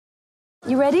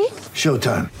You ready?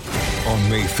 Showtime. On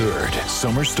May 3rd,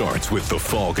 summer starts with The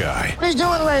Fall Guy. Let's do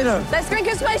it later. Let's drink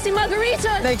a spicy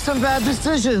margarita. Make some bad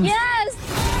decisions.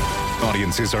 Yes!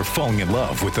 Audiences are falling in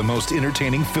love with the most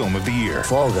entertaining film of the year.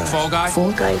 Fall Guy. Fall Guy?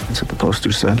 Fall guy. That's what the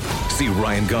poster said. See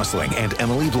Ryan Gosling and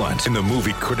Emily Blunt in the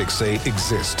movie critics say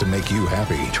exists to make you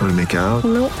happy. Trying to make it out?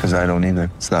 Nope. Because I don't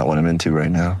either. It's not what I'm into right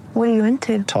now. What are you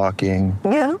into? Talking.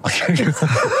 Yeah.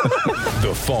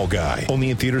 The Fall Guy.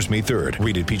 Only in theaters May 3rd.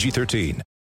 Rated PG-13.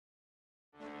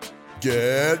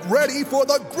 Get ready for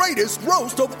the greatest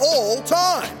roast of all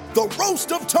time. The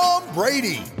Roast of Tom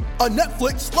Brady. A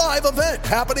Netflix live event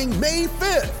happening May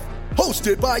 5th.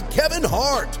 Hosted by Kevin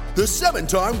Hart. The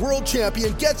 7-time world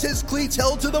champion gets his cleats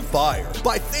held to the fire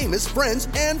by famous friends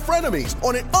and frenemies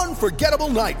on an unforgettable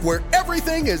night where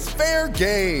everything is fair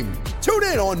game. Tune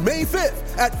in on May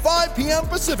 5th at 5 p.m.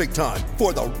 Pacific time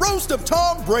for the Roast of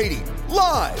Tom Brady.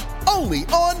 Live only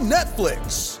on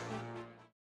Netflix.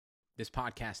 This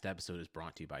podcast episode is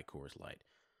brought to you by Coors Light.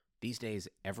 These days,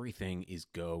 everything is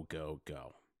go, go,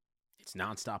 go. It's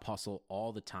nonstop hustle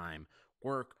all the time.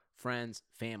 Work, friends,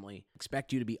 family,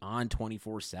 expect you to be on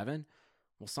 24/7.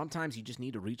 Well, sometimes you just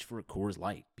need to reach for a Coors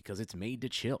Light because it's made to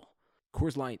chill.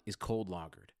 Coors Light is cold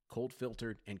lagered, cold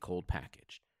filtered, and cold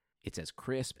packaged. It's as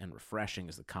crisp and refreshing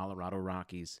as the Colorado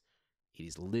Rockies. It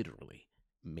is literally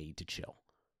made to chill.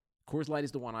 Coors Light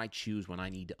is the one I choose when I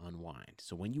need to unwind.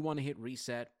 So when you want to hit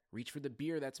reset, reach for the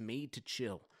beer that's made to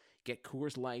chill. Get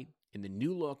Coors Light in the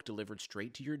new look delivered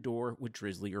straight to your door with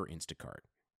Drizzly or Instacart.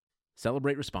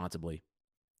 Celebrate responsibly.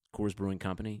 Coors Brewing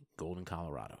Company, Golden,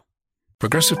 Colorado.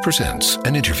 Progressive presents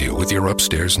an interview with your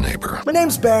upstairs neighbor. My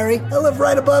name's Barry. I live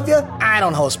right above you. I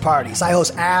don't host parties. I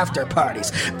host after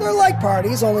parties. They're like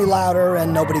parties, only louder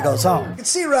and nobody goes home. You can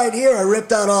see right here I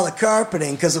ripped out all the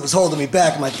carpeting because it was holding me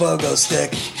back with my pogo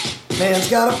stick. Man's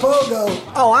got a pogo.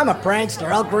 Oh, I'm a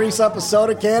prankster. I'll grease up a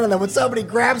soda can and then when somebody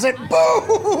grabs it,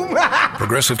 boom!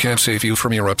 Progressive can't save you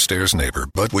from your upstairs neighbor,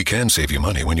 but we can save you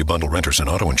money when you bundle renters and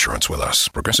auto insurance with us.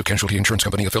 Progressive Casualty Insurance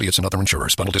Company, affiliates, and other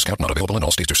insurers. Bundle discount not available in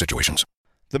all states or situations.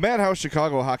 The Madhouse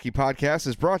Chicago Hockey Podcast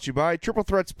is brought to you by Triple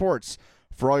Threat Sports.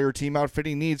 For all your team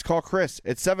outfitting needs, call Chris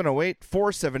at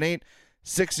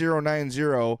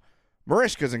 708-478-6090.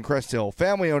 Marishka's in Crest Hill,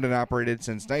 family-owned and operated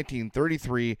since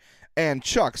 1933. And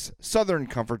Chuck's Southern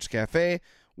Comforts Cafe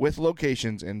with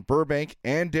locations in Burbank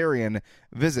and Darien.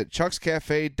 Visit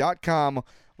chuckscafe.com.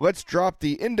 Let's drop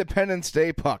the Independence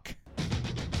Day puck.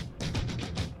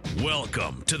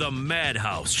 Welcome to the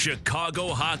Madhouse Chicago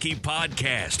Hockey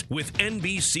Podcast with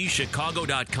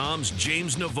NBCChicago.com's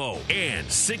James Naveau and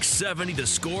 670 The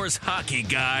Score's hockey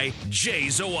guy, Jay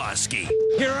Zawaski.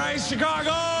 Here is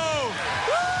Chicago! Woo!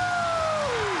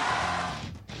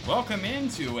 Welcome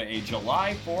into a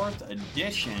July 4th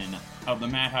edition of the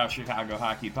Madhouse Chicago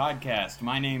Hockey Podcast.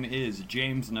 My name is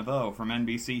James Naveau from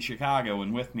NBC Chicago,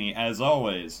 and with me, as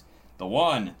always, the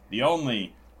one, the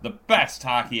only, the best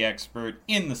hockey expert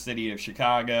in the city of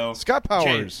Chicago. Scott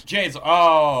Powers. Jay's.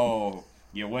 Oh,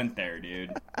 you went there,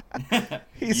 dude.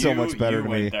 He's so much better you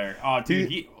than went me. There. Oh, dude,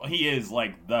 he is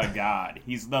like the god.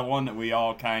 He's the one that we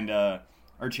all kind of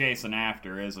are chasing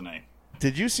after, isn't he?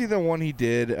 Did you see the one he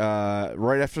did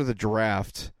right after the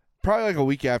draft? Probably like a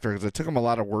week after, because it took him a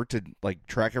lot of work to like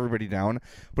track everybody down.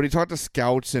 But he talked to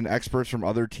scouts and experts from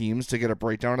other teams to get a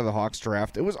breakdown of the Hawks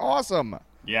draft. It was awesome.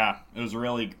 Yeah, it was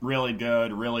really, really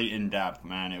good, really in-depth,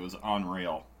 man. It was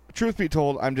unreal. Truth be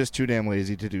told, I'm just too damn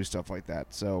lazy to do stuff like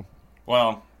that, so.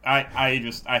 Well, I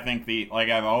think like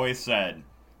I've always said,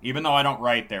 even though I don't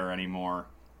write there anymore,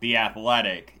 The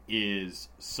Athletic is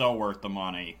so worth the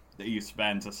money that you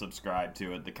spend to subscribe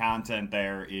to it. The content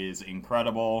there is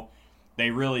incredible. They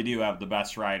really do have the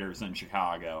best writers in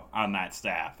Chicago on that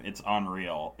staff. It's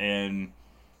unreal. And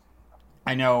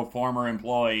I know, former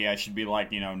employee, I should be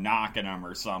like, knocking them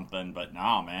or something, but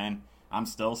no, man. I'm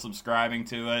still subscribing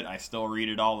to it. I still read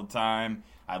it all the time.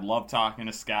 I love talking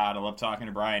to Scott. I love talking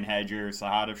to Brian Hedger.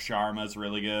 Sahadev Sharma's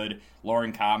really good.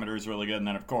 Lauren Cometer's really good. And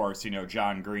then, of course,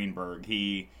 John Greenberg.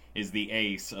 He is the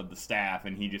ace of the staff,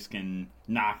 and he just can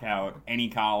knock out any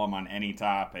column on any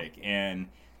topic. And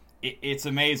it's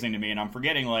amazing to me. And I'm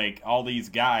forgetting, like, all these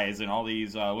guys and all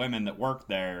these women that work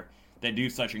there that do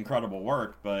such incredible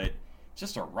work, but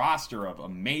just a roster of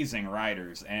amazing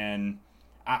writers. And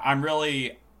I'm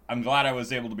glad I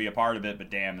was able to be a part of it, but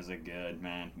damn, is it good,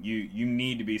 man. You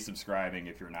need to be subscribing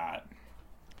if you're not.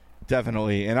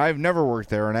 Definitely. And I've never worked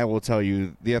there, and I will tell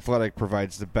you, The Athletic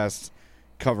provides the best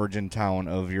coverage in town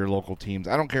of your local teams.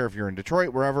 I don't care if you're in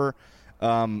Detroit, wherever,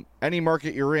 any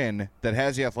market you're in that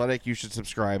has The Athletic, you should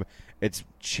subscribe. It's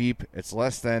cheap. It's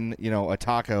less than, a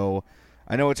taco.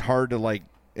 I know it's hard to, like,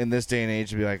 in this day and age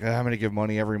to be like, I'm going to give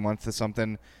money every month to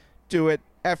something. Do it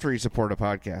after you support a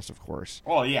podcast, of course.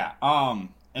 Well, yeah.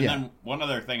 Then one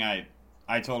other thing I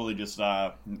totally just,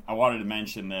 I wanted to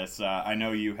mention this. I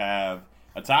know you have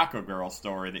a Taco Girl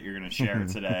story that you're going to share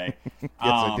today. Yes,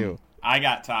 I do. I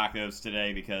got tacos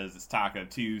today because it's Taco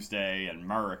Tuesday and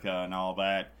America and all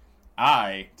that.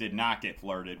 I did not get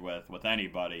flirted with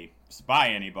anybody, by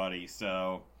anybody,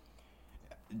 so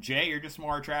Jay, you're just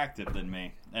more attractive than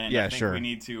me. And I think sure. we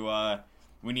need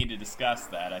to discuss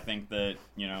that. I think that,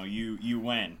 you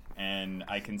win, and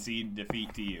I concede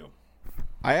defeat to you.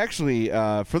 I actually,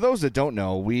 for those that don't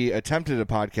know, we attempted a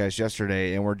podcast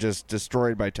yesterday and were just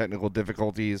destroyed by technical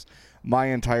difficulties. My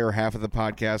entire half of the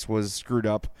podcast was screwed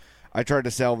up. I tried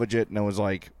to salvage it, and I was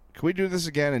like, can we do this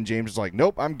again? And James was like,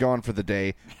 nope, I'm gone for the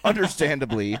day,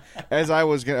 understandably, as I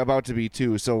was about to be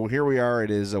too. So here we are.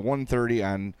 It is 1:30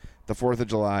 on the 4th of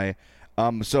July.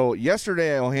 So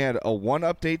yesterday I only had a one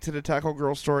update to the Taco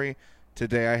Girl story.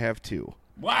 Today I have two.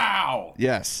 Wow.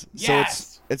 Yes.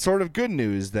 Yes. So it's sort of good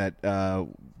news that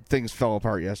things fell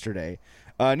apart yesterday.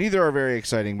 Neither are very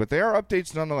exciting, but they are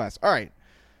updates nonetheless. All right.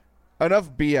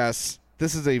 Enough BS.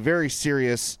 This is a very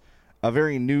serious, a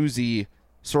very newsy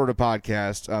sort of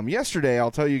podcast. Yesterday,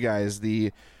 I'll tell you guys,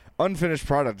 the unfinished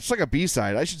product, it's like a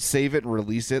B-side. I should save it and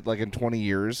release it like in 20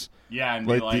 years. Yeah, and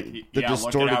be like, look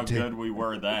at how good we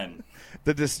were then.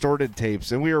 The distorted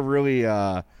tapes. And we were really,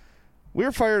 we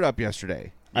were fired up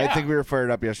yesterday. Yeah. I think we were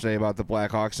fired up yesterday about the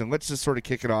Blackhawks, and let's just sort of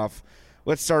kick it off.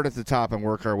 Let's start at the top and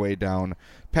work our way down.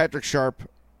 Patrick Sharp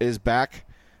is back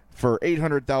for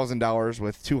 $800,000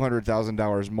 with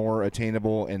 $200,000 more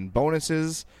attainable in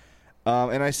bonuses.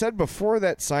 And I said before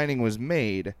that signing was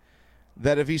made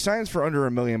that if he signs for under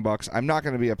 $1 million, I'm not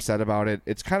going to be upset about it.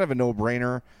 It's kind of a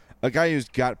no-brainer. A guy who's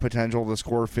got potential to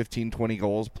score 15, 20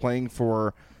 goals, playing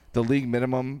for the league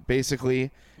minimum,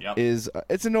 basically,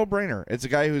 it's a no-brainer. It's a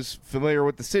guy who's familiar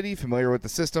with the city, familiar with the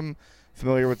system,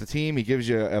 familiar with the team. He gives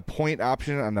you a point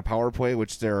option on the power play,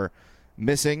 which they're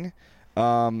missing.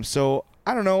 So,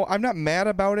 I don't know. I'm not mad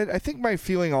about it. I think my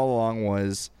feeling all along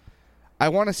was I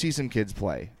want to see some kids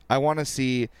play. I want to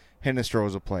see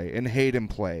Hinestroza play and Hayden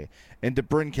play and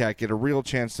DeBrincat get a real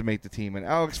chance to make the team and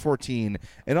Alex 14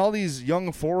 and all these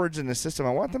young forwards in the system.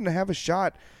 I want them to have a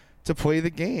shot to play the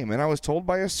game. And I was told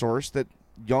by a source that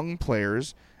young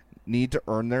players need to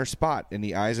earn their spot in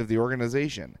the eyes of the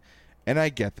organization. And I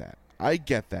get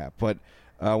that. But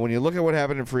when you look at what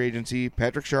happened in free agency,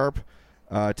 Patrick Sharp,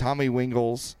 Tommy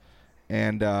Wingles,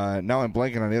 and now I'm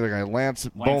blanking on the other guy, Lance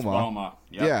Boma.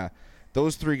 Yep. Yeah.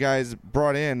 Those three guys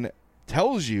brought in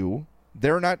tells you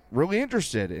they're not really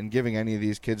interested in giving any of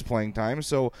these kids playing time.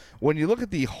 So when you look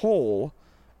at the whole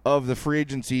of the free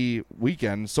agency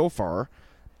weekend so far,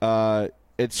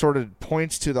 it sort of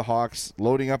points to the Hawks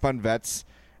loading up on vets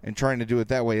and trying to do it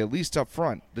that way, at least up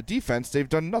front. The defense, they've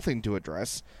done nothing to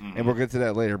address, and we'll get to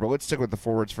that later. But let's stick with the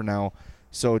forwards for now.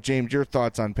 So, James, your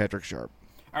thoughts on Patrick Sharp?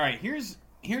 All right, here's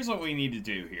what we need to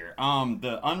do here.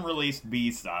 The unreleased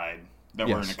B-side that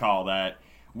we're going to call that.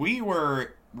 We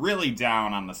were really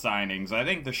down on the signings. I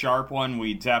think the Sharp one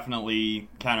we definitely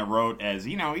kind of wrote as,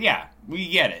 we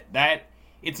get it. That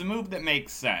it's a move that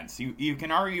makes sense. You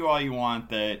can argue all you want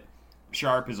that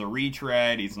Sharp is a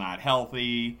retread, he's not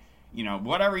healthy,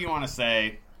 whatever you want to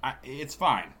say, it's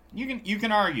fine. You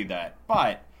can argue that.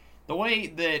 But the way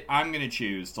that I'm going to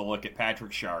choose to look at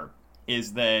Patrick Sharp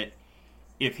is that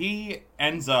if he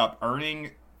ends up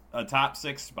earning a top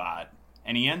 6 spot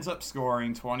and he ends up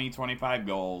scoring 20, 25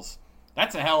 goals,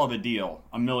 that's a hell of a deal,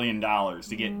 $1 million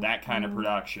to get that kind of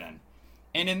production.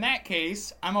 And in that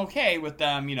case, I'm okay with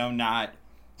them, not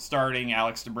starting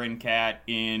Alex DeBrincat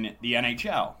in the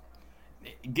NHL.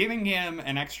 Giving him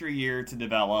an extra year to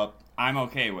develop, I'm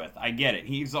okay with. I get it.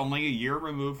 He's only a year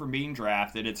removed from being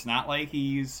drafted. It's not like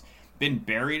he's been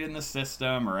buried in the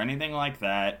system or anything like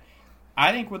that.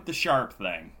 I think with the Sharp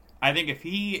thing, I think if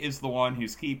he is the one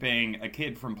who's keeping a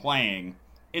kid from playing,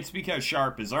 it's because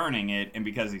Sharp is earning it and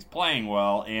because he's playing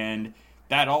well, and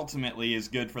that ultimately is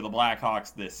good for the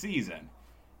Blackhawks this season.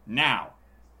 Now,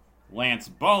 Lance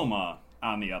Boma,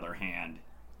 on the other hand,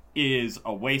 is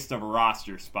a waste of a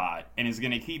roster spot and is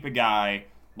going to keep a guy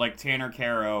like Tanner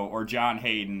Caro or John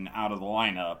Hayden out of the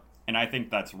lineup, and I think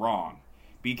that's wrong.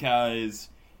 Because,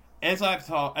 as I've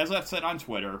said on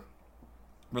Twitter,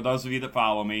 for those of you that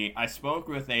follow me, I spoke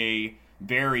with a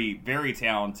very, very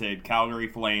talented Calgary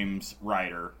Flames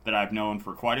writer that I've known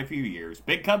for quite a few years.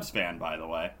 Big Cubs fan, by the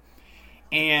way.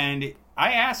 And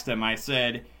I asked him, I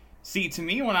said, see, to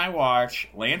me when I watch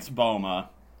Lance Boma,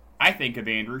 I think of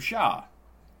Andrew Shaw.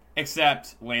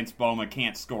 Except Lance Boma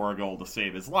can't score a goal to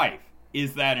save his life.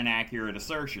 Is that an accurate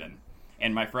assertion?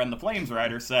 And my friend the Flames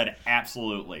writer said,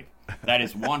 absolutely. That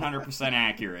is 100%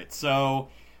 accurate. So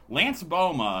Lance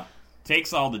Boma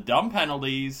takes all the dumb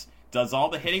penalties, does all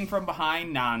the hitting from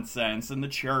behind nonsense and the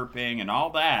chirping and all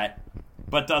that,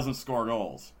 but doesn't score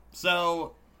goals.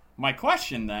 So my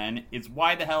question then is,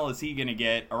 why the hell is he going to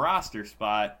get a roster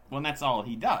spot when that's all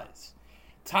he does?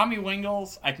 Tommy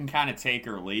Wingels, I can kind of take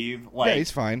or leave. Yeah, he's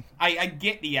fine. I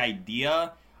get the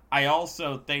idea. I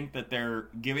also think that they're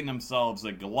giving themselves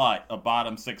a glut of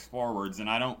bottom six forwards, and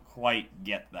I don't quite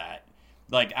get that.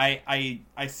 Like, I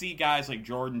see guys like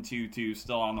Jordan Tutu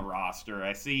still on the roster.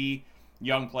 I see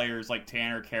young players like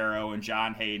Tanner Caro and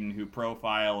John Hayden who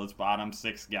profile as bottom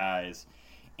six guys.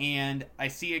 And I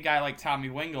see a guy like Tommy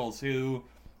Wingels who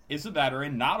is a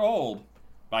veteran, not old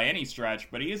by any stretch,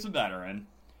 but he is a veteran.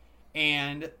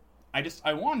 And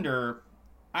I wonder,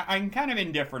 I'm kind of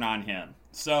indifferent on him.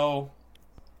 So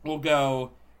we'll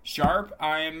go Sharp,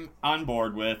 I'm on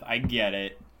board with. I get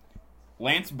it.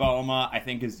 Lance Boma, I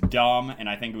think, is dumb, and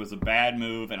I think it was a bad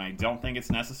move, and I don't think it's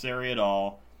necessary at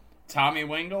all. Tommy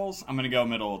Wingels, I'm going to go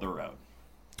middle of the road.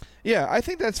 Yeah, I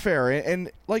think that's fair.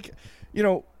 And like, you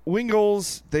know,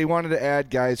 Wingels, they wanted to add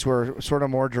guys who are sort of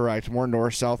more direct, more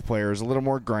north-south players, a little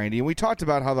more grindy. And we talked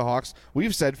about how the Hawks,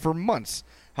 we've said for months,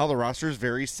 how the roster is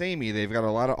very samey. They've got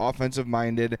a lot of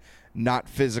offensive-minded, not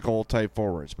physical type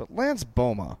forwards. But Lance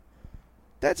Boma,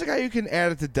 that's a guy you can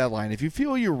add at the deadline. If you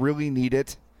feel you really need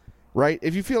it, right?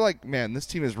 If you feel like, man, this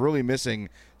team is really missing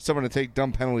someone to take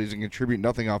dumb penalties and contribute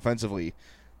nothing offensively,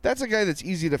 that's a guy that's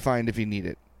easy to find if you need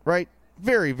it, right?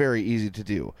 Very, very easy to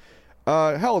do.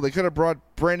 Hell, they could have brought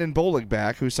Brandon Bollig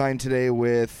back, who signed today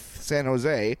with San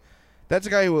Jose. That's a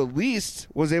guy who at least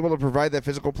was able to provide that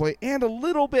physical play and a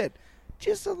little bit,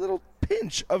 just a little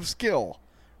pinch of skill,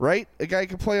 right? A guy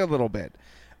can play a little bit.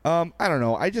 I don't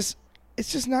know. It's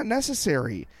just not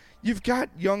necessary. You've got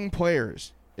young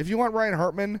players. If you want Ryan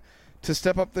Hartman to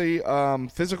step up the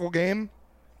physical game,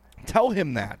 tell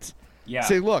him that. Yeah.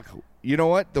 Say, look, you know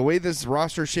what? The way this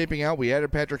roster is shaping out, we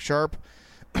added Patrick Sharp,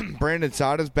 Brandon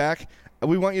Sada's back.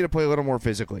 We want you to play a little more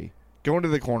physically. Go into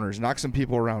the corners, knock some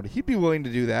people around. He'd be willing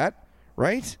to do that,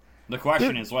 right? The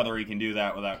question is whether he can do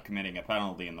that without committing a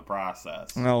penalty in the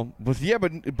process. Well, but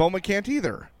Boma can't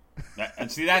either.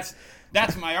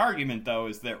 That's my argument, though,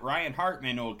 is that Ryan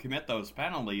Hartman will commit those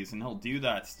penalties and he'll do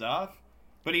that stuff,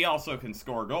 but he also can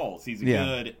score goals. He's a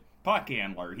good puck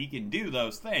handler. He can do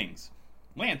those things.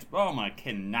 Lance Boma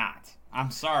cannot.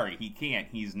 I'm sorry, he can't.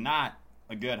 He's not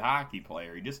a good hockey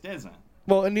player. He just isn't.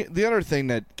 Well, and the other thing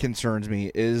that concerns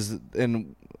me is,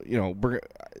 and you know,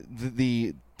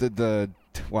 the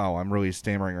wow, I'm really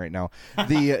stammering right now.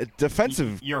 The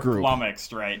defensive You're group.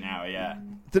 flummoxed right now, yeah.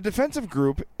 The defensive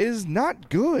group is not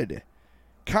good.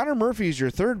 Connor Murphy is your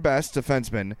third best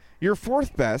defenseman. Your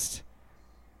fourth best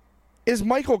is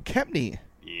Michael Kempny.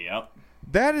 Yep.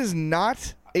 That is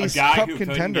not a guy cup who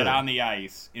contender. couldn't get on the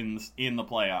ice in the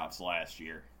playoffs last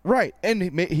year. Right, and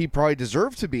he probably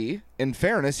deserved to be. In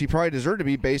fairness, he probably deserved to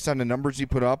be based on the numbers he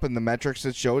put up and the metrics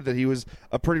that showed that he was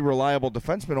a pretty reliable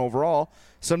defenseman overall.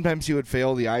 Sometimes he would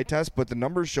fail the eye test, but the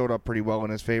numbers showed up pretty well in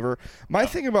his favor. My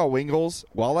thing about Wingels,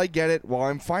 while I get it, while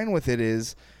I'm fine with it,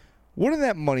 is wouldn't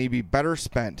that money be better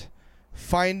spent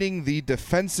finding the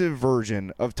defensive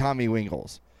version of Tommy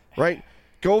Wingels, right?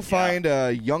 Go find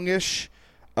a youngish,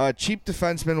 cheap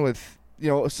defenseman with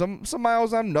some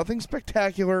miles on, nothing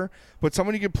spectacular, but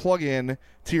someone you could plug in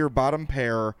to your bottom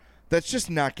pair that's just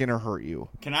not going to hurt you.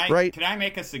 Can I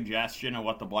make a suggestion of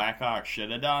what the Blackhawks should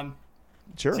have done?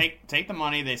 Sure. Take the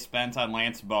money they spent on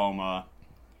Lance Boma,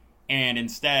 and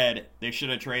instead they should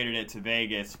have traded it to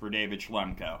Vegas for David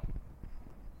Schlemko.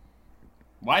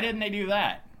 Why didn't they do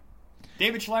that?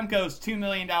 David Schlemko's $2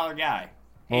 million guy,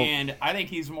 and I think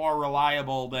he's more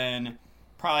reliable than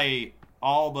probably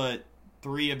all but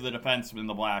 3 of the defensemen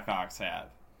the Blackhawks have.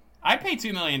 I'd pay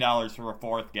 $2 million for a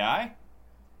fourth guy.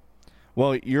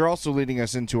 Well, you're also leading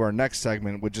us into our next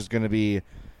segment, which is going to be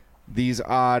these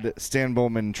odd Stan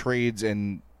Bowman trades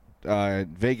and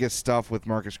Vegas stuff with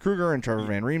Marcus Kruger and Trevor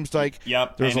Van Riemsdyk.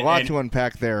 Yep. There's a lot to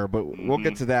unpack there, but we'll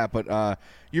get to that. But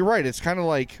you're right. It's kind of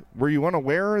like, were you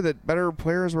unaware that better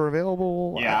players were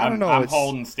available? Yeah, I don't know. I'm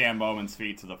holding Stan Bowman's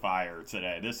feet to the fire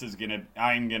today.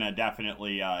 I'm gonna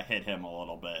definitely hit him a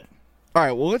little bit. All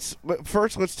right, well, let's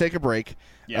take a break.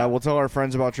 Yeah. We'll tell our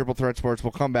friends about Triple Threat Sports.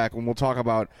 We'll come back and we'll talk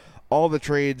about all the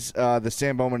trades that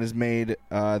Stan Bowman has made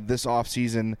this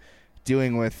offseason,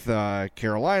 dealing with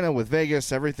Carolina, with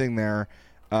Vegas, everything there.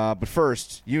 But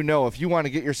first, if you want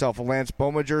to get yourself a Lance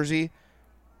Boma jersey,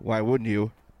 why wouldn't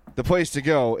you? The place to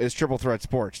go is Triple Threat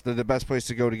Sports. They're the best place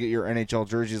to go to get your NHL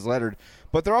jerseys lettered,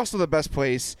 but they're also the best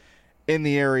place in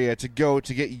the area to go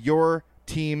to get your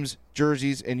teams,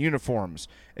 jerseys, and uniforms.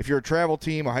 If you're a travel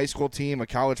team, a high school team, a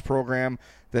college program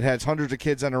that has hundreds of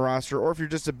kids on the roster, or if you're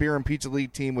just a beer and pizza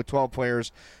league team with 12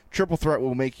 players, Triple Threat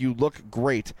will make you look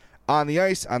great on the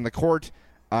ice, on the court,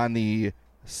 on the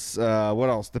what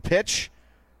else? The pitch,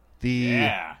 the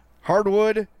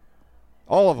hardwood,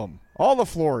 all of them, all the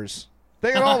floors.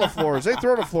 They got all the floors. They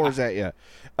throw the floors at you.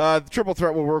 The Triple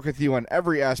Threat will work with you on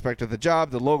every aspect of the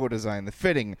job, the logo design, the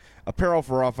fitting, apparel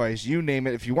for off ice, you name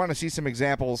it. If you want to see some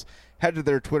examples, head to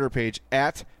their Twitter page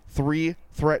at 3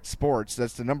 Threat Sports.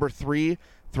 That's the number 3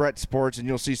 Threat Sports, and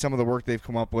you'll see some of the work they've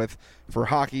come up with for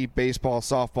hockey, baseball,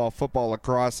 softball, football,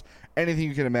 lacrosse, anything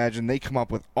you can imagine. They come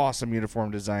up with awesome uniform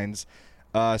designs.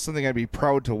 Something I'd be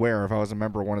proud to wear if I was a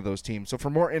member of one of those teams. So for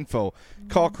more info,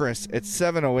 call Chris at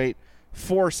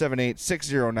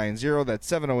 708-478-6090.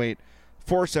 That's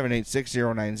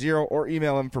 708-478-6090, or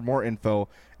email him for more info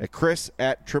at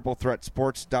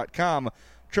chris@triplethreatsports.com.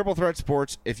 Triple Threat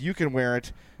Sports, if you can wear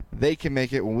it, they can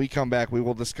make it. When we come back, we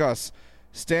will discuss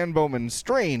Stan Bowman's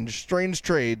strange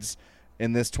trades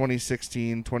in this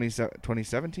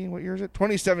 2017, what year is it?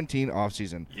 2017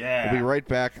 offseason. Yeah. We'll be right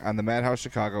back on the Madhouse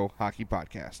Chicago Hockey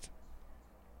Podcast.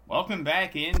 Welcome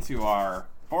back into our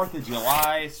 4th of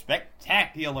July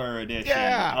spectacular edition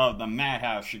of the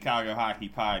Madhouse Chicago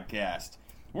Hockey Podcast.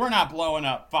 We're not blowing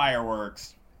up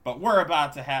fireworks, but we're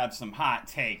about to have some hot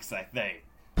takes, I think.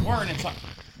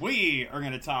 We are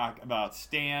going to talk about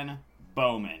Stan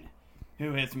Bowman,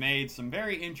 who has made some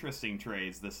very interesting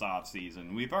trades this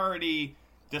offseason. We've already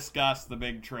discussed the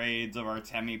big trades of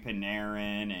Artemi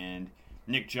Panarin and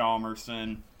Nick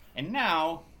Hjalmarsson, and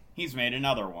now he's made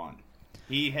another one.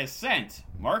 He has sent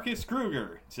Marcus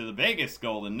Kruger to the Vegas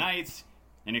Golden Knights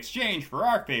in exchange for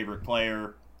our favorite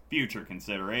player, future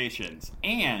considerations.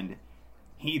 And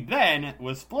he then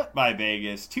was split by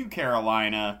Vegas to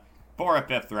Carolina for a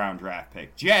 5th-round draft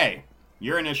pick. Jay,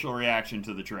 your initial reaction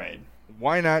to the trade?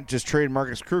 Why not just trade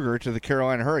Marcus Kruger to the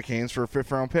Carolina Hurricanes for a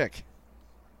 5th-round pick?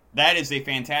 That is a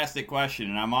fantastic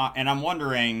question, and I'm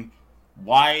wondering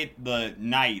why the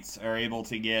Knights are able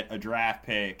to get a draft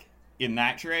pick in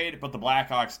that trade, but the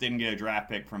Blackhawks didn't get a draft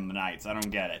pick from the Knights. I don't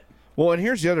get it. Well, and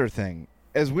here's the other thing.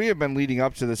 As we have been leading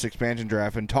up to this expansion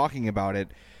draft and talking about it,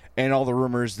 and all the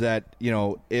rumors that,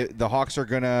 the Hawks are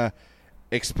going to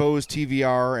expose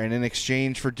TVR, and in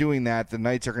exchange for doing that, the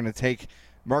Knights are going to take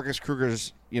Marcus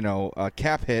Kruger's,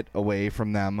 cap hit away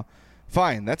from them.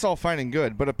 Fine, that's all fine and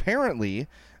good. But apparently,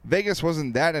 Vegas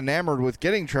wasn't that enamored with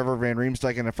getting Trevor Van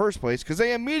Riemsdyk in the first place because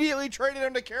they immediately traded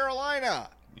him to Carolina.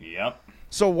 Yep.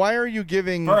 So why are you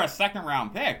giving... For a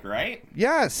 2nd-round pick, right?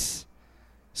 Yes.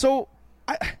 So,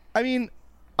 I mean,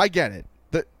 I get it.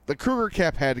 The Kruger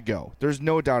cap had to go. There's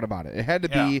no doubt about it. It had to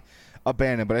be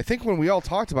abandoned. But I think when we all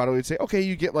talked about it, we'd say, okay,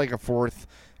 you get like a 4th,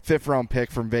 5th-round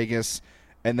pick from Vegas,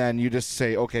 and then you just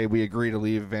say, okay, we agree to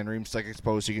leave Van Riemsdyk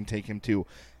exposed, so you can take him too.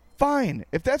 Fine.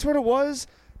 If that's what it was,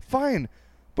 fine.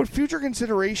 But future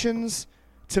considerations,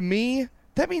 to me,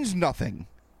 that means nothing.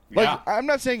 Like, I'm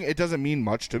not saying it doesn't mean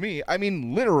much to me. I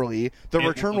mean, literally, the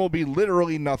return will be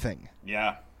literally nothing.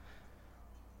 Yeah.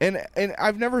 And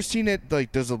I've never seen it,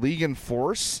 like, does the league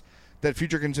enforce that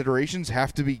future considerations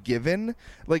have to be given?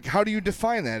 Like, how do you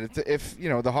define that? If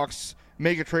the Hawks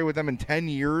make a trade with them in 10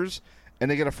 years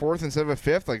and they get a 4th instead of a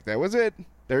 5th, like, that was it.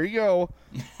 There you go.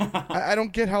 I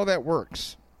don't get how that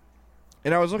works.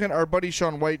 And I was looking, our buddy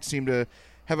Sean White seemed to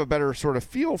have a better sort of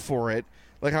feel for it,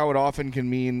 like how it often can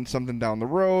mean something down the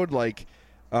road, like,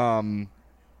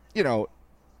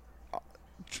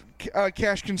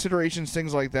 cash considerations,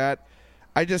 things like that.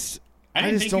 I just don't get it.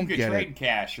 I didn't think you could trade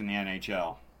cash in the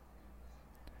NHL.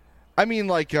 I mean,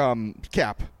 like,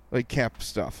 cap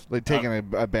stuff, like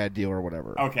taking a bad deal or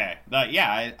whatever. Okay,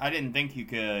 I didn't think you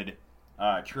could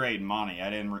trade money.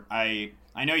 I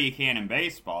know you can in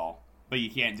baseball, but you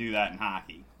can't do that in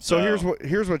hockey. So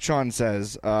here's what Sean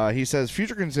says. He says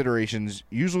future considerations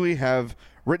usually have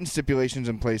written stipulations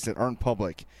in place that aren't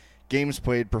public, games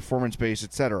played, performance based,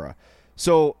 etc.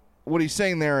 So what he's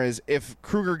saying there is if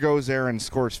Kruger goes there and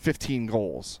scores 15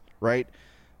 goals, right?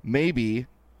 Maybe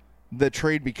the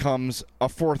trade becomes a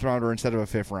 4th rounder instead of a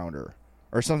 5th rounder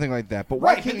or something like that. But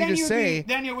why can't you just say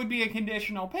then it would be a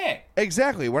conditional pick?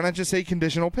 Exactly. Why not just say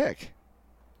conditional pick?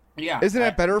 Yeah. Isn't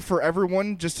that better for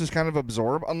everyone just to kind of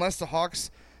absorb? Unless the Hawks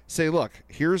say, look,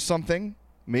 here's something,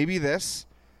 maybe this,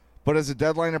 but as the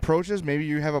deadline approaches, maybe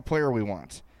you have a player we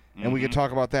want, and we could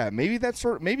talk about that. Maybe that's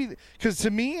because to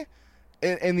me,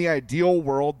 in the ideal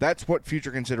world, that's what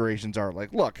future considerations are.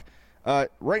 Like, look,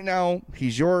 right now,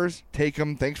 he's yours, take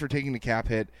him, thanks for taking the cap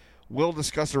hit, we'll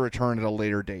discuss a return at a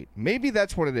later date. Maybe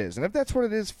that's what it is, and if that's what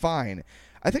it is, fine.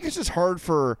 I think it's just hard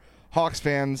for Hawks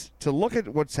fans to look at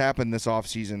what's happened this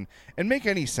offseason and make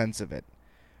any sense of it.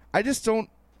 I just don't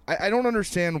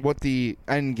understand what the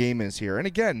end game is here. And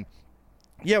again,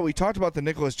 yeah, we talked about the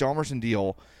Nicholas Hjalmarsson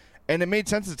deal, and it made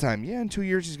sense at the time. Yeah, in 2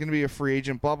 years he's going to be a free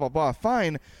agent, blah, blah, blah.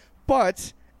 Fine.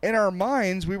 But in our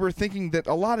minds, we were thinking that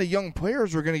a lot of young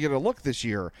players were going to get a look this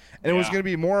year. And it was going to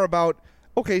be more about,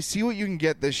 okay, see what you can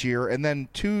get this year, and then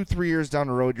 2-3 years down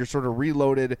the road, you're sort of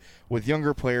reloaded with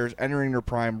younger players entering their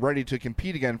prime, ready to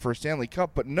compete again for a Stanley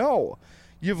Cup. But no,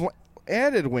 you've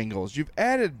added Wingels, you've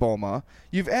added Boma,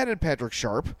 you've added Patrick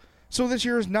Sharp. So this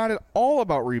year is not at all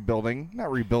about rebuilding,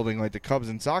 not rebuilding like the Cubs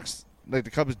and Sox, like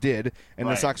the Cubs did and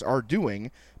the Sox are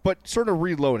doing, but sort of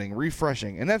reloading,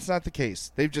 refreshing. And that's not the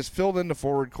case. They've just filled in the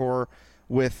forward core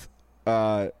with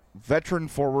veteran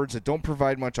forwards that don't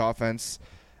provide much offense.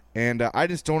 And I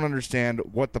just don't understand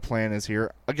what the plan is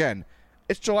here. Again,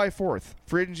 it's July 4th.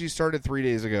 Free agency started 3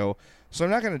 days ago, so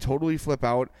I'm not going to totally flip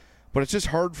out, but it's just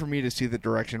hard for me to see the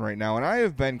direction right now. And I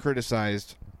have been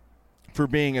criticized for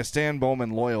being a Stan Bowman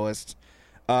loyalist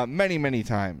many, many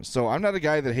times. So I'm not a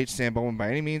guy that hates Stan Bowman by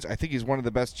any means. I think he's one of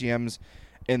the best GMs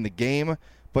in the game.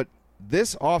 But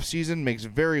this offseason makes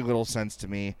very little sense to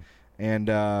me. And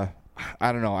I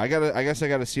don't know. I guess I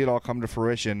got to see it all come to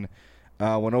fruition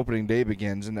when opening day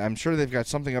begins. And I'm sure they've got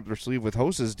something up their sleeve with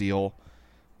Hosa's deal.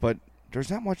 But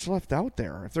there's not much left out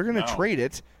there. If they're going to trade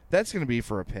it, that's going to be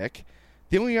for a pick.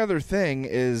 The only other thing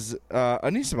is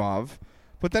Anisimov.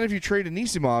 But then if you trade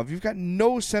Anisimov, you've got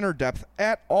no center depth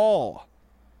at all.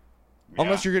 Yeah.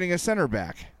 Unless you're getting a center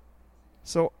back.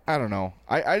 So, I don't know.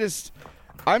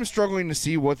 I'm struggling to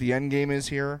see what the end game is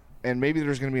here. And maybe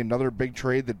there's going to be another big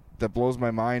trade that blows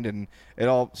my mind and it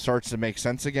all starts to make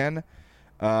sense again.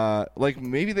 Like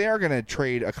maybe they are going to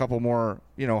trade a couple more,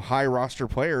 high roster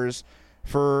players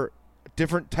for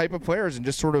different type of players and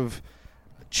just sort of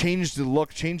change the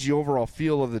look, change the overall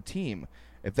feel of the team.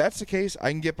 If that's the case, I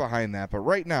can get behind that. But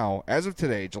right now, as of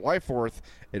today, July 4th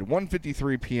at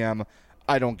 1:53 p.m.,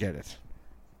 I don't get it.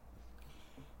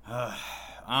 I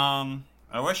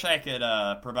wish I could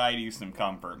provide you some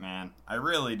comfort, man. I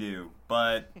really do.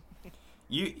 But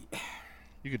you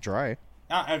could try.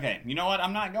 Okay, you know what?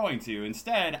 I'm not going to.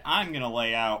 Instead, I'm going to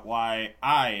lay out why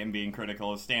I am being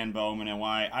critical of Stan Bowman and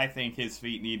why I think his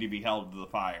feet need to be held to the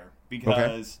fire.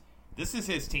 Because this is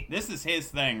his this is his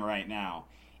thing right now.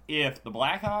 If the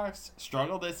Blackhawks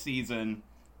struggle this season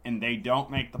and they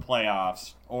don't make the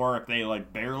playoffs, or if they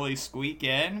barely squeak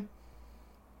in,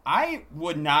 I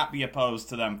would not be opposed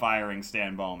to them firing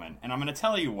Stan Bowman. And I'm going to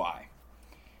tell you why.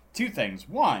 Two things.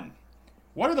 One,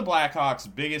 what are the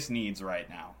Blackhawks' biggest needs right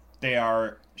now? They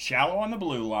are shallow on the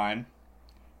blue line,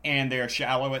 and they are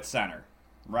shallow at center,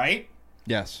 right?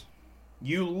 Yes.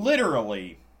 You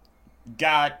literally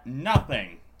got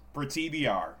nothing for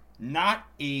TBR. Not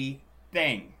a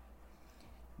thing.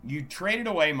 You traded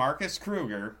away Marcus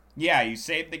Kruger. Yeah, you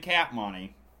saved the cap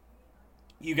money.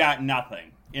 You got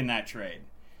nothing in that trade.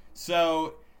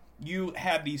 So you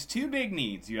have these two big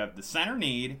needs. You have the center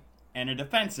need and a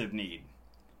defensive need.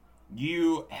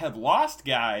 You have lost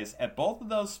guys at both of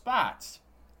those spots,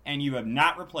 and you have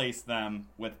not replaced them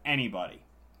with anybody.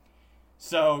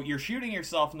 So you're shooting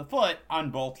yourself in the foot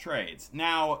on both trades.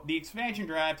 Now, the expansion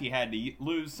draft, you had to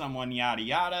lose someone, yada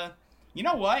yada. You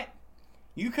know what?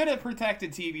 You could have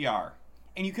protected TBR,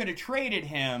 and you could have traded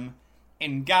him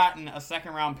and gotten a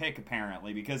second-round pick,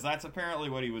 apparently, because that's apparently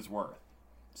what he was worth.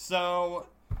 So,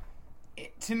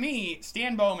 to me,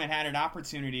 Stan Bowman had an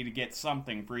opportunity to get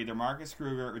something for either Marcus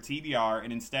Kruger or TBR,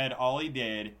 and instead all he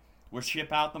did was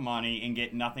ship out the money and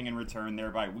get nothing in return,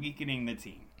 thereby weakening the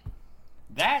team.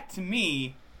 That, to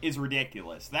me, is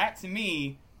ridiculous. That, to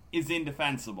me, is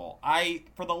indefensible. I,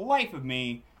 for the life of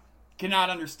me, cannot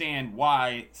understand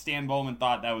why Stan Bowman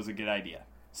thought that was a good idea.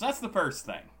 So that's the first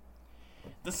thing.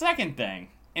 The second thing,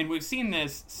 and we've seen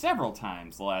this several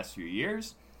times the last few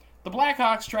years, the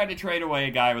Blackhawks tried to trade away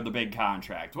a guy with a big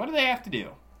contract. What do they have to do?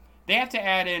 They have to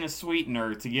add in a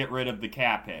sweetener to get rid of the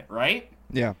cap hit, right?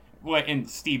 Yeah. And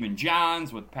Stephen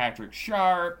Johns with Patrick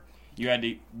Sharp. You had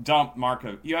to dump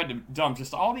Marco. You had to dump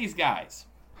just all these guys.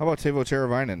 How about Teuvo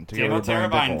Teravainen to get rid of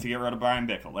Brian Bickle? To get rid of Brian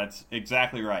Bickle. That's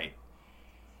exactly right.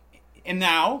 And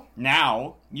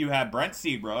now you have Brent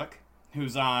Seabrook,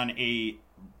 who's on a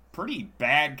pretty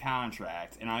bad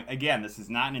contract. And again, this is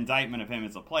not an indictment of him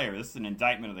as a player. This is an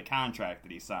indictment of the contract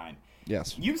that he signed.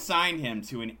 Yes. You signed him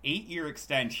to an 8-year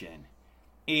extension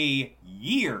a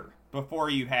year before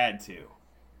you had to.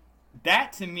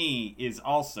 That, to me, is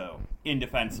also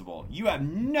indefensible. You have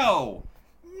no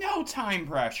time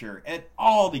pressure at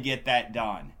all to get that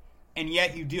done. And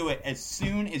yet you do it as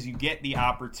soon as you get the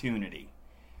opportunity.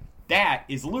 That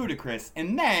is ludicrous.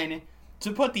 And then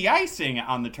to put the icing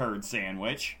on the turd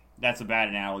sandwich, that's a bad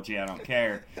analogy, I don't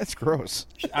care. That's gross.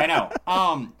 I know.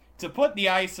 To put the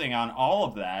icing on all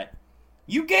of that,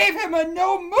 you gave him a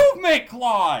no movement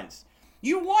clause.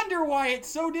 You wonder why it's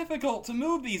so difficult to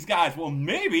move these guys. Well,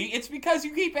 maybe it's because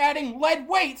you keep adding lead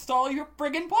weights to all your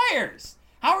friggin' players.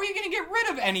 How are you going to get rid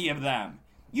of any of them?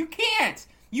 You can't.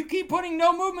 You keep putting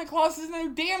no movement clauses in their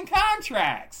damn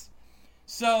contracts.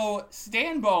 So,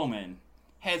 Stan Bowman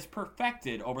has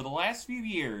perfected, over the last few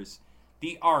years,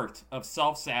 the art of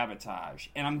self-sabotage.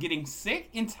 And I'm getting sick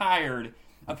and tired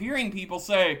of hearing people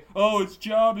say, oh, his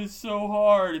job is so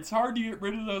hard. It's hard to get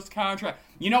rid of those contracts.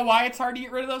 You know why it's hard to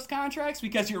get rid of those contracts?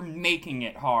 Because you're making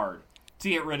it hard to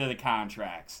get rid of the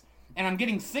contracts. And I'm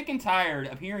getting sick and tired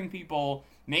of hearing people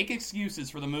make excuses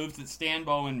for the moves that Stan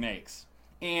Bowman makes.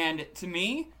 And to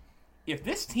me, if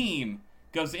this team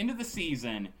goes into the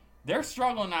season, they're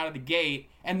struggling out of the gate,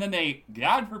 and then they,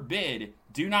 God forbid,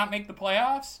 do not make the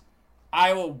playoffs,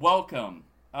 I will welcome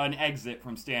an exit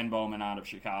from Stan Bowman out of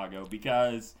Chicago,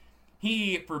 because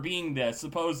he, for being the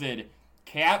supposed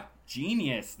cap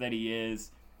genius that he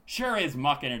is, sure is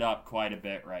mucking it up quite a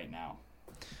bit right now.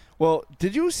 Well,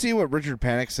 did you see what Richard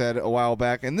Panik said a while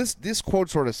back? And this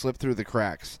quote sort of slipped through the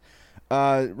cracks.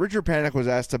 Richard Panik was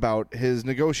asked about his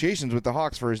negotiations with the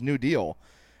Hawks for his new deal,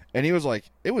 and he was like,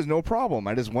 it was no problem.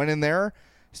 I just went in there.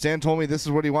 Stan told me this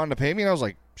is what he wanted to pay me, and I was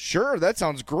like, sure, that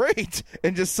sounds great,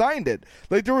 and just signed it.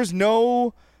 Like, there was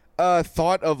no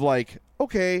thought of, like,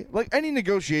 okay, like any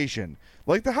negotiation.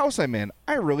 Like the house I'm in,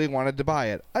 I really wanted to buy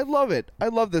it. I love it. I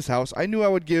love this house. I knew I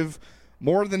would give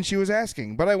more than she was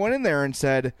asking, but I went in there and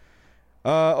said,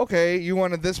 okay, you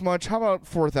wanted this much. How about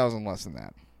 $4,000 less than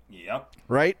that? Yep.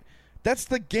 Right? That's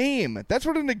the game. That's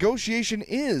what a negotiation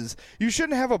is. You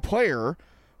shouldn't have a player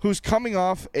who's coming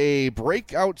off a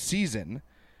breakout season,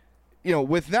 you know,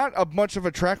 with not a much of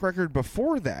a track record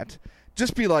before that,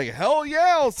 just be like, hell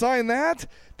yeah, I'll sign that.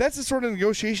 That's the sort of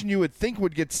negotiation you would think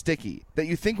would get sticky, that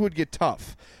you think would get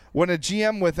tough. When a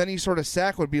GM with any sort of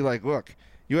sack would be like, look,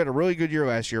 you had a really good year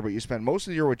last year, but you spent most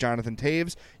of the year with Jonathan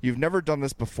Taves. You've never done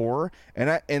this before.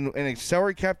 And in a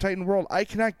salary cap titan world, I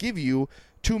cannot give you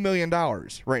 $2 million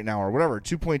right now, or whatever,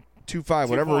 2.25,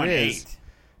 whatever it is.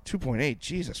 2.8,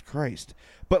 Jesus Christ.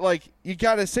 But, like, you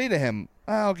got to say to him,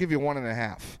 I'll give you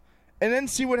 1.5. And then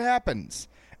see what happens.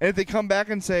 And if they come back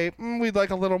and say, we'd like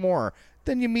a little more,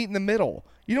 then you meet in the middle.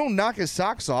 You don't knock his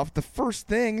socks off the first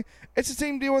thing. It's the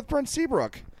same deal with Brent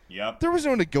Seabrook. Yep. There was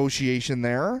no negotiation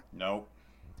there. Nope.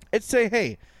 It's say,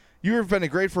 hey, you have been a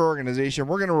great for our organization.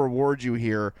 We're going to reward you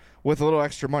here with a little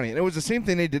extra money. And it was the same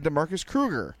thing they did to Marcus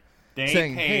Kruger. They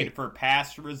paid for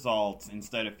past results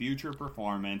instead of future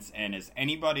performance, and as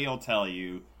anybody will tell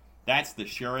you, that's the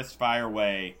surest fire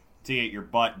way to get your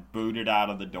butt booted out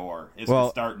of the door, is to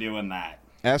start doing that.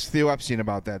 Ask Theo Epstein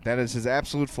about that. That is his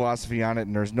absolute philosophy on it,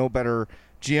 and there's no better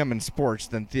GM in sports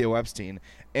than Theo Epstein.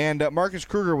 And Marcus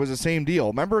Kruger was the same deal.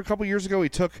 Remember a couple years ago he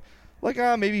took like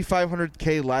maybe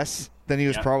 $500K less than he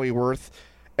was probably worth.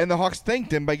 And the Hawks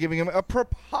thanked him by giving him a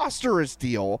preposterous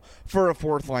deal for a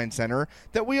fourth-line center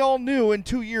that we all knew in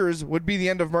 2 years would be the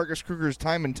end of Marcus Kruger's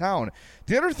time in town.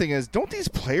 The other thing is, don't these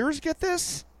players get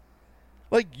this?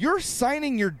 Like, you're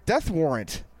signing your death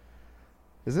warrant.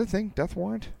 Is that a thing? Death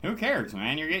warrant? Who cares,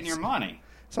 man? You're getting your money.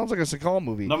 Sounds like a Seagal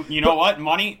movie. You know what?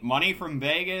 Money from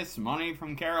Vegas, money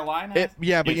from Carolina.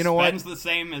 You know what? It spends the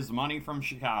same as money from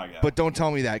Chicago. But don't tell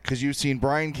me that, because you've seen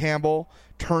Brian Campbell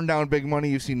turn down big money.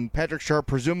 You've seen Patrick Sharp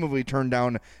presumably turn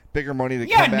down bigger money to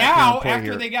come back now and play after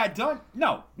here. they got done.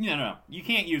 No. You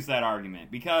can't use that argument,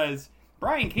 because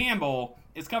Brian Campbell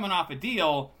is coming off a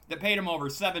deal that paid him over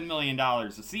 $7 million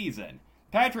a season.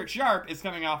 Patrick Sharp is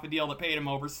coming off a deal that paid him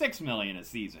over $6 million a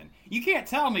season. You can't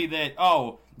tell me that,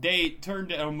 they turned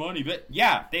down money, but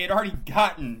yeah, they had already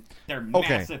gotten their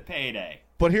massive payday.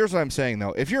 But here's what I'm saying,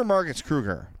 though. If you're Marcus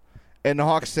Kruger and the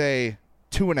Hawks say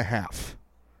 2.5,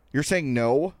 you're saying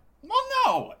no?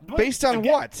 Well, no. Based on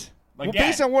what?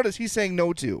 Based on what is he saying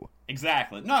no to?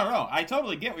 Exactly. No. I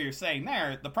totally get what you're saying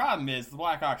there. The problem is the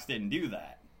Blackhawks didn't do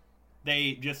that.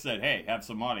 They just said, hey, have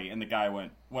some money. And the guy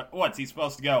went, what's he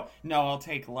supposed to go? No, I'll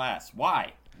take less.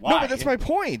 Why? No, but that's my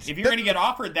point. If you're going to get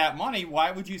offered that money,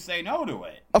 why would you say no to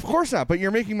it? Of course not, but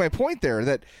you're making my point there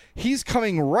that he's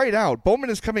coming right out. Bowman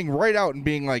is coming right out and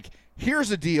being like, here's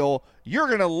a deal. You're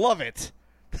going to love it.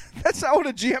 That's not what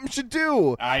a GM should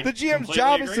do. The GM's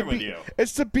job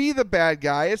is to be the bad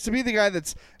guy. It's to be the guy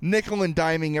that's nickel and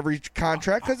diming every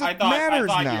contract because it matters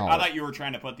now. I thought you were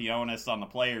trying to put the onus on the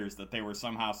players that they were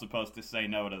somehow supposed to say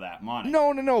no to that money.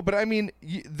 No. But I mean,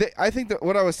 I think that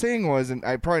what I was saying was, and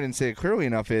I probably didn't say it clearly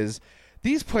enough, is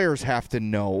these players have to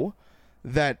know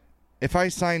that if I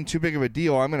sign too big of a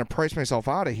deal, I'm going to price myself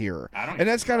out of here. And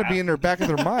that's got to be in their back of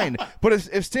their mind. But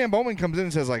if Stan Bowman comes in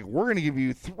and says, like, we're going to give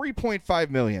you $3.5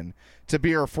 million to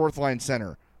be our fourth-line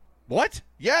center. What?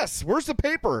 Yes. Where's the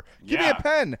paper? Give me a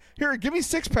pen. Here, give me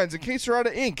 6 pens in case you're out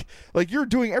of ink. Like, you're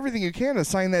doing everything you can to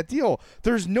sign that deal.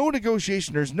 There's no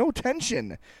negotiation. There's no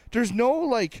tension. There's no,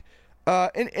 like,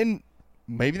 and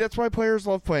maybe that's why players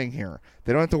love playing here.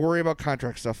 They don't have to worry about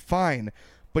contract stuff. Fine.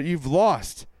 But you've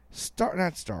lost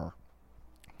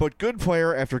but good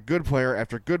player after good player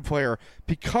after good player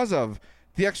because of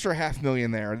the extra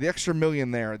 $500,000 there, the extra $1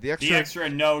 million there, the extra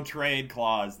no trade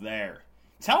clause there.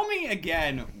 Tell me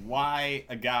again why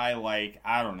a guy like,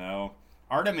 I don't know,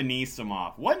 Artem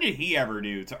Anisimov, what did he ever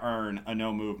do to earn a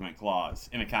no movement clause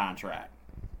in a contract?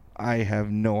 I have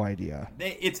no idea.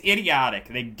 It's idiotic.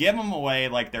 They give them away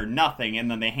like they're nothing, and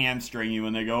then they hamstring you,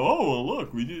 and they go, "Oh, well,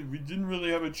 look, we didn't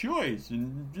really have a choice."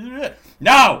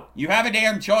 No, you have a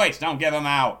damn choice. Don't give them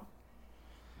out.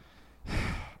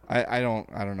 I don't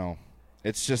know.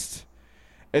 It's just,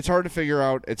 it's hard to figure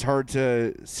out. It's hard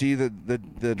to see the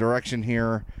direction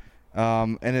here,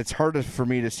 and it's hard for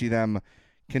me to see them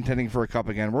contending for a cup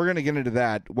again. We're going to get into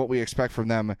that, what we expect from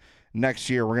them next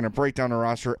year. We're going to break down the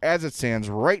roster as it stands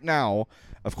right now.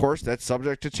 Of course, that's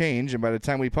subject to change, and by the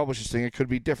time we publish this thing, it could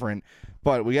be different.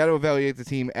 But we got to evaluate the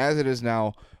team as it is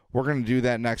now. We're going to do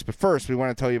that next. But first, we want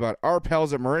to tell you about our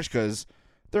pals at Merichka's.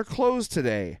 They're closed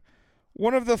today.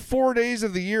 One of the 4 days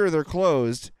of the year they're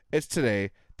closed. It's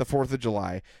today, the 4th of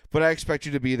July. But I expect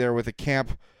you to be there with a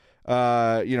camp,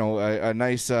 a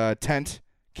nice tent,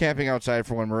 camping outside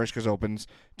for when Merichka's opens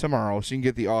tomorrow, so you can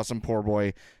get the awesome Poor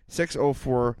Boy,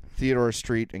 604 Theodore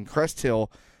Street in Crest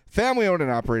Hill, family owned and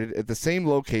operated at the same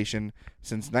location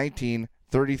since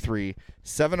 1933.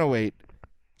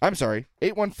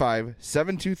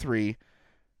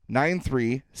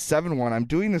 815-723-9371. I'm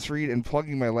doing this read and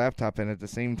plugging my laptop in at the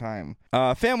same time.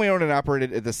 Family owned and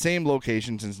operated at the same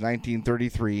location since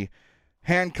 1933.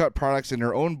 Hand-cut products in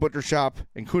their own butcher shop,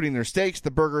 including their steaks,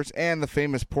 the burgers, and the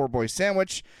famous Poor Boy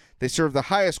sandwich. They serve the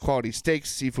highest quality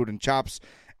steaks, seafood, and chops,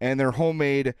 and their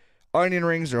homemade onion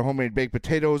rings, their homemade baked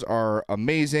potatoes are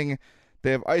amazing.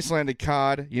 They have Icelandic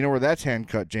cod. You know where that's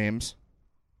hand-cut, James?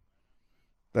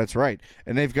 That's right.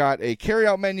 And they've got a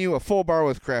carry-out menu, a full bar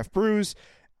with craft brews,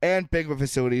 and banquet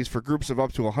facilities for groups of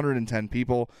up to 110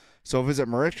 people. So visit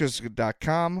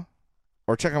Merichkas.com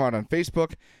or check them out on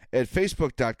Facebook at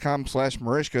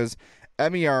facebook.com/Merichkas,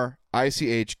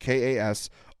 Merichkas.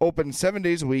 Open 7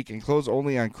 days a week and close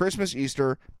only on Christmas,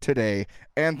 Easter, today,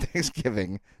 and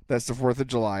Thanksgiving. That's the 4th of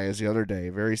July is the other day.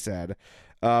 Very sad.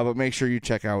 But make sure you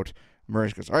check out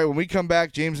Merichkas. All right, when we come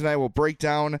back, James and I will break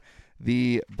down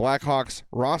the Blackhawks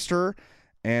roster,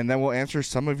 and then we'll answer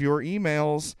some of your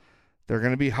emails. They're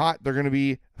going to be hot. They're going to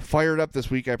be fired up this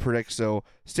week, I predict. So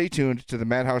stay tuned to the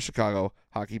Madhouse Chicago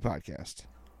Hockey Podcast.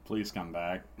 Please come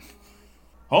back.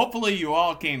 Hopefully you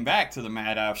all came back to the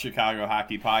Madhouse Chicago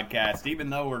Hockey Podcast, even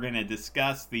though we're going to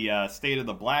discuss the state of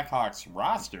the Blackhawks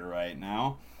roster right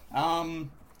now. How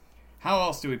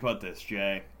else do we put this,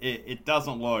 Jay? It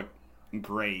doesn't look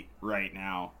great right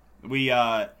now.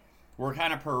 We're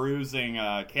kind of perusing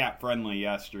Cap Friendly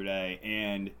yesterday,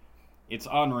 and it's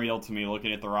unreal to me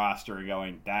looking at the roster and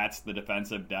going, that's the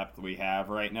defensive depth we have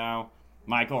right now.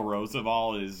 Michael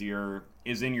Roosevelt is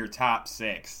in your top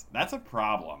 6. That's a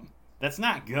problem. That's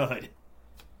not good.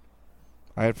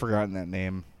 I had forgotten that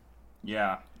name.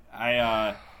 Yeah.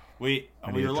 We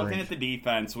were looking at the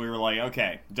defense. We were like,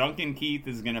 okay, Duncan Keith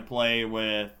is going to play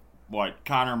with,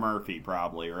 Connor Murphy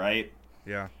probably, right?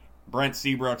 Yeah. Brent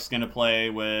Seabrook's going to play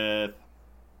with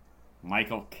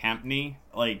Michael Kempney.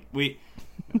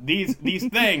 These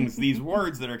things, these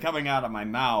words that are coming out of my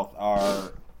mouth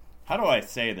are, how do I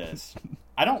say this?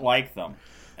 I don't like them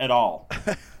at all.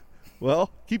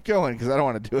 Well, keep going because I don't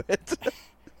want to do it.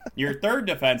 Your third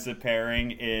defensive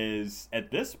pairing is, at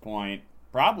this point,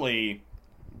 probably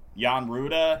Jan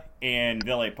Ruda and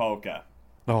Ville Polka.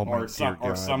 Oh, my or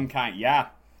some kind. Yeah,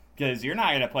 because you're not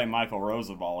going to play Michael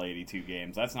Roosevelt 82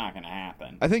 games. That's not going to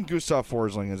happen. I think Gustav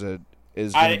Forsling is going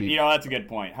to be... that's a good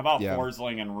point. How about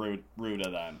Forsling and Ruda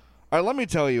then? All right, let me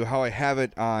tell you how I have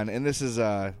it on, and this is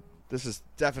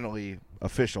definitely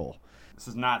official. This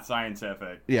is not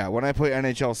scientific. Yeah, when I play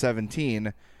NHL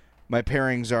 17, my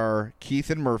pairings are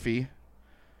Keith and Murphy,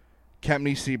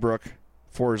 Kempney, Seabrook,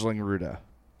 Forsling, Ruda.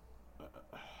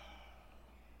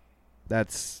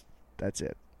 That's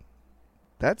it.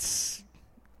 That's,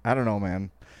 I don't know, man.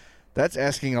 That's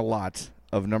asking a lot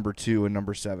of number 2 and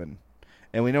number 7.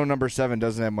 And we know number 7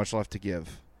 doesn't have much left to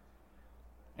give.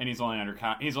 And he's only under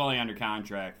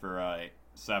contract for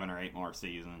 7 or 8 more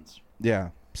seasons. Yeah.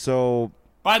 So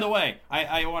By the way,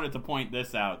 I wanted to point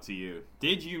this out to you.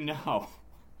 Did you know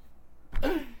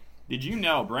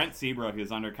Brent Seabrook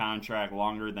is under contract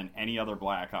longer than any other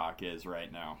Blackhawk is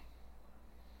right now?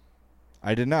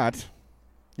 I did not.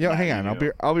 Yeah, hang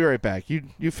on. I'll be right back.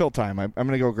 You fill time. I'm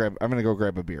gonna go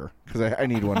grab a beer because I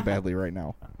need one badly right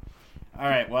now. All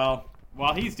right. Well,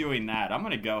 while he's doing that, I'm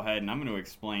gonna go ahead and I'm gonna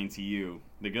explain to you,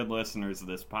 the good listeners of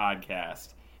this podcast,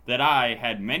 that I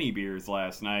had many beers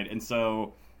last night, and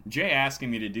so Jay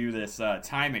asking me to do this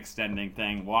time extending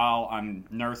thing while I'm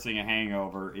nursing a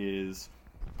hangover is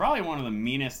probably one of the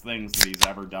meanest things that he's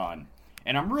ever done.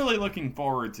 And I'm really looking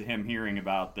forward to him hearing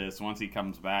about this once he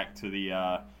comes back to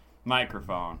the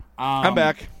microphone. I'm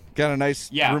back. Got a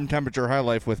nice room temperature High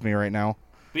Life with me right now.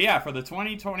 But yeah, for the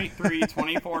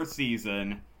 2023-24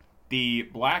 season, the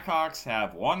Blackhawks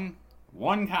have one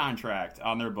contract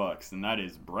on their books, and that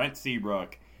is Brent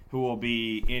Seabrook, who will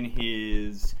be in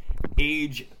his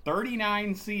age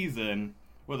 39 season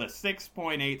with a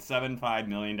 $6.875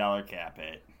 million cap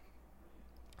hit.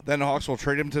 Then the Hawks will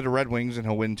trade him to the Red Wings, and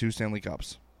he'll win 2 Stanley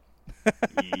Cups.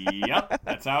 Yep,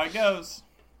 that's how it goes.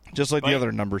 Just like the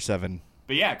other number 7.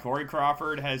 But yeah, Corey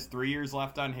Crawford has 3 years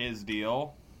left on his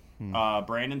deal.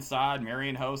 Brandon Saad,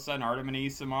 Marian Hossa, and Artem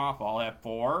Anisimov all have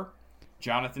 4.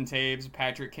 Jonathan Taves,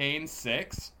 Patrick Kane,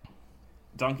 6.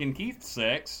 Duncan Keith,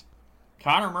 6.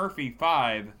 Connor Murphy,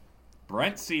 5.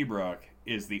 Brent Seabrook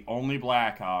is the only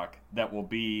Blackhawk that will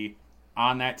be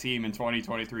on that team in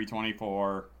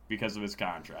 2023-24 because of his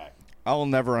contract. I'll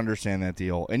never understand that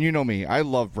deal. And you know me, I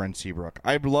love Brent Seabrook.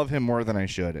 I love him more than I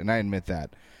should, and I admit that.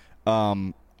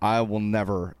 I will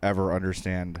never, ever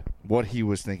understand what he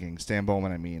was thinking, Stan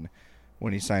Bowman, I mean,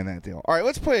 when he signed that deal. All right,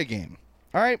 let's play a game.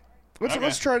 All right?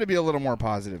 Let's try to be a little more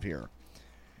positive here.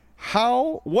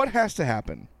 What has to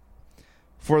happen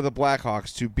for the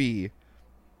Blackhawks to be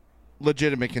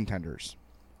legitimate contenders?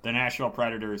 The Nashville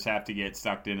Predators have to get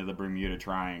sucked into the Bermuda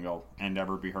Triangle and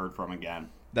never be heard from again.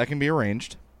 That can be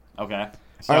arranged. Okay.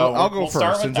 So I'll go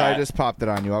first since I just popped it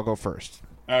on you. I'll go first.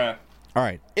 All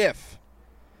right. If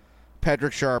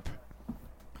Patrick Sharp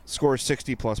scores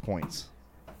 60-plus points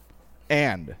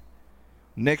and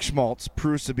Nick Schmaltz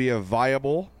proves to be a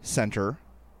viable center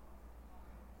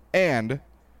and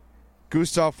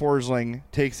Gustav Forsling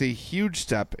takes a huge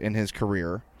step in his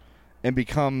career and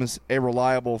becomes a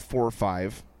reliable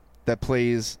 4-5 that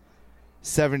plays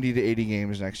 70 to 80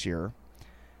 games next year,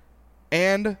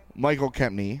 and Michael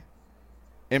Kempny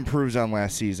improves on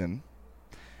last season,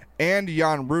 and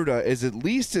Jan Ruda is at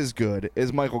least as good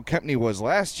as Michael Kempny was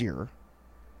last year,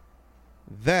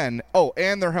 then,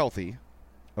 and they're healthy,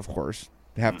 of course.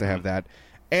 They have to have that.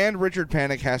 And Richard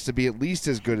Panik has to be at least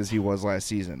as good as he was last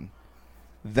season.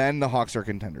 Then the Hawks are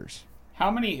contenders. How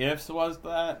many ifs was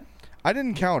that? I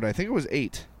didn't count. I think it was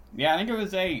 8. Yeah, I think it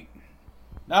was 8.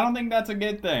 I don't think that's a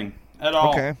good thing at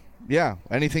all. Okay. Yeah.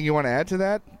 Anything you want to add to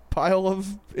that pile of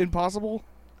impossible?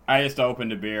 I just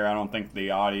opened a beer. I don't think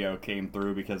the audio came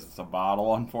through because it's a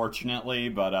bottle, unfortunately,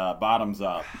 but bottoms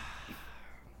up.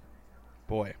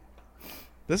 Boy.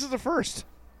 This is the first.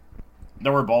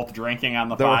 That we're both drinking on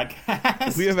the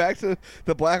podcast.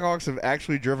 The Blackhawks have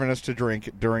actually driven us to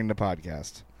drink during the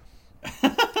podcast.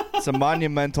 It's a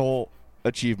monumental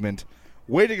achievement.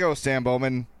 Way to go, Stan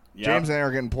Bowman. Yep. James and I are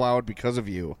getting plowed because of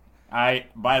you.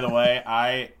 By the way,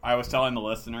 I was telling the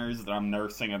listeners that I'm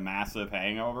nursing a massive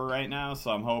hangover right now,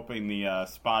 so I'm hoping the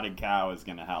spotted cow is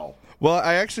going to help. Well,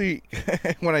 I actually,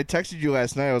 when I texted you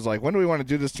last night, I was like, when do we want to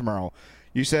do this tomorrow?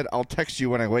 You said, I'll text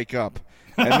you when I wake up.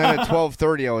 And then at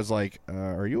 12:30, I was like,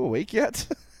 are you awake yet?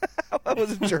 I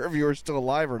wasn't sure if you were still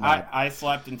alive or not. I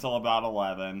slept until about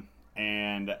 11,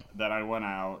 and then I went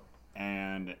out,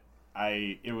 and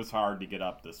it was hard to get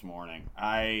up this morning.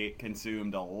 I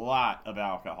consumed a lot of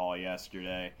alcohol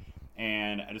yesterday,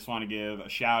 and I just want to give a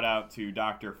shout-out to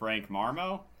Dr. Frank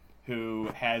Marmo, who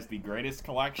has the greatest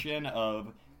collection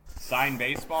of signed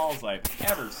baseballs I've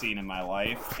ever seen in my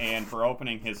life, and for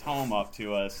opening his home up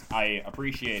to us. I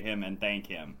appreciate him and thank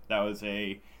him. That was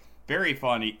a very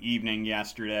fun evening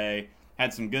yesterday.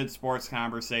 Had some good sports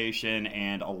conversation,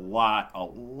 and a lot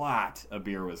of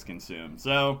beer was consumed.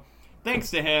 So,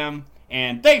 thanks to him,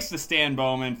 and thanks to Stan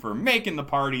Bowman for making the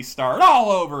party start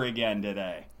all over again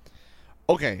today.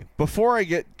 Okay, before I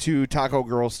get to Taco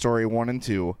Girl story 1 and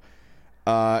 2,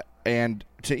 and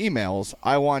to emails,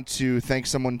 I want to thank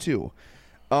someone too.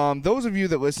 Those of you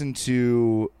that listen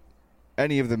to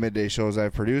any of the midday shows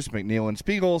I've produced, McNeil and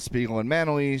Spiegel, Spiegel and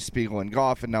Manley, Spiegel and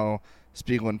Goff, and now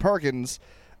Spiegel and Parkins,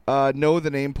 know the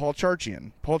name Paul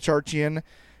Charchian. Paul Charchian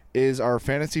is our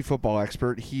fantasy football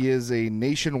expert. He is a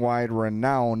nationwide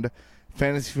renowned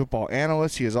fantasy football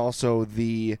analyst. He is also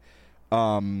the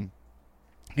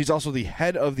He's also the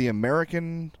head of the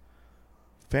American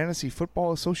Fantasy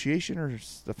Football Association or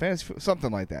the fantasy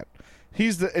something like that.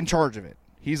 He's in charge of it.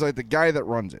 He's like the guy that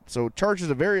runs it. So Church is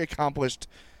a very accomplished,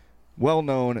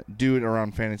 well-known dude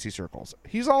around fantasy circles.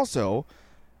 He's also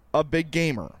a big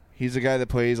gamer. He's a guy that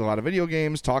plays a lot of video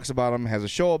games, talks about them, has a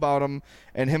show about them,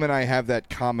 and him and I have that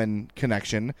common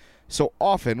connection. So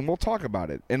often we'll talk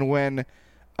about it. And when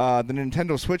the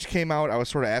Nintendo Switch came out, I was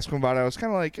sort of asking him about it. I was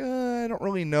kind of like, I don't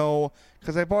really know,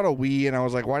 because I bought a Wii, and I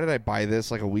was like, why did I buy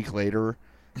this like a week later?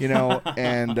 You know,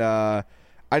 and I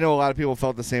know a lot of people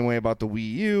felt the same way about the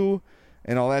Wii U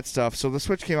and all that stuff. So the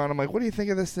Switch came out, and I'm like, what do you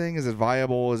think of this thing? Is it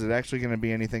viable? Is it actually going to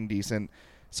be anything decent?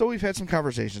 So we've had some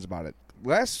conversations about it.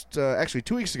 Actually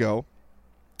 2 weeks ago,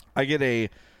 I get a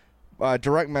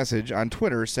direct message on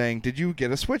Twitter saying, did you get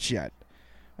a Switch yet?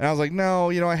 And I was like, no,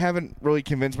 I haven't really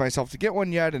convinced myself to get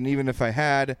one yet, and even if I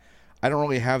had, I don't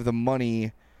really have the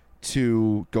money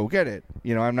to go get it.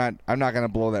 I'm not going to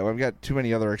blow that. I've got too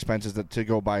many other expenses to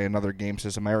go buy another game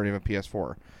system. I already have a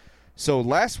PS4. So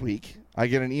last week, I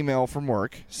get an email from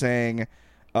work saying,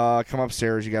 come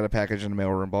upstairs, you got a package in the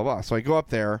mailroom, blah, blah. So I go up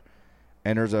there,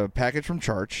 and there's a package from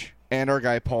Church and our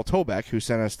guy Paul Tobeck, who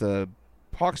sent us the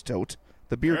Hawks tote,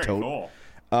 the beer Very tote.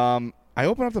 Cool. I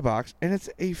open up the box, and it's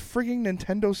a frigging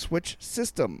Nintendo Switch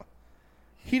system.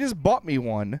 He just bought me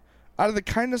one out of the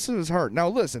kindness of his heart. Now,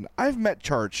 listen, I've met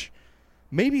Church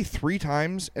maybe 3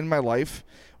 times in my life.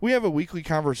 We have a weekly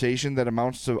conversation that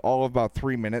amounts to all of about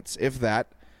 3 minutes, if that,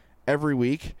 every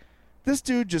week. This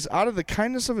dude, just out of the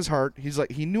kindness of his heart, he's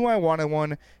like, he knew I wanted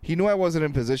one. He knew I wasn't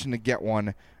in position to get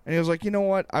one. And he was like, you know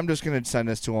what? I'm just going to send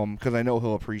this to him because I know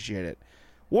he'll appreciate it.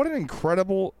 What an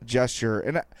incredible gesture.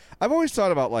 And I've always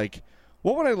thought about, like,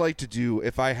 what would I like to do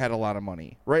if I had a lot of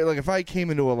money, right? Like, if I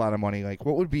came into a lot of money, like,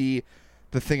 what would be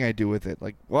the thing I do with it?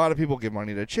 Like, a lot of people give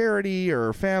money to charity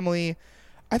or family.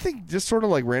 I think just sort of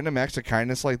like random acts of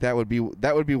kindness like that would be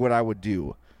what I would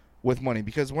do with money,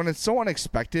 because when it's so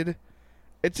unexpected,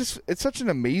 it's such an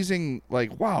amazing,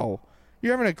 like, wow,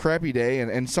 you're having a crappy day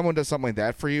and someone does something like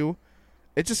that for you.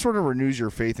 It just sort of renews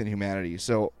your faith in humanity.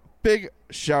 So big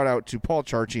shout out to Paul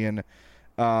Charchian,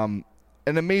 an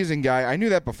amazing guy. I knew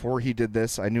that before he did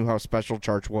this. I knew how special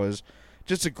Charch was.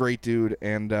 Just a great dude,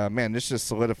 and man, this just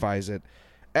solidifies it.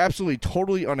 Absolutely,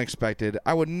 totally unexpected.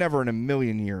 I would never in a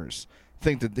million years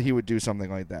think that he would do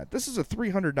something like that. This is a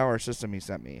 $300 system he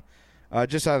sent me,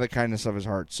 just out of the kindness of his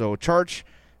heart. So, Charch,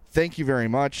 thank you very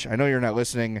much. I know you're not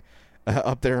listening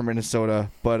up there in Minnesota,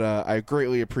 but I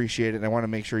greatly appreciate it, and I want to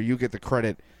make sure you get the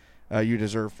credit you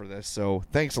deserve for this. So,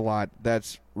 thanks a lot.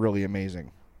 That's really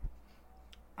amazing.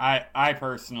 I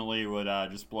personally would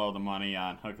just blow the money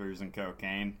on hookers and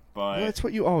cocaine, but well, that's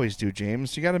what you always do,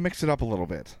 James. You got to mix it up a little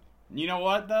bit. You know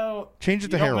what, though? Change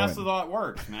it to heroin. heroin. You don't mess with all it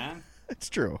works, man. It's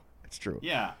true. It's true.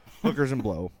 Yeah. Hookers and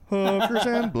blow. Hookers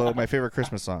and blow. My favorite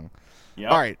Christmas song.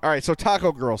 Yep. All right. So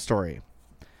Taco Girl story.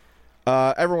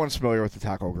 Everyone's familiar with the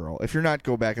Taco Girl. If you're not,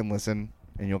 go back and listen,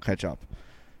 and you'll catch up.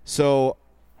 So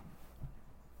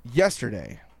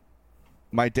yesterday,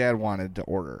 my dad wanted to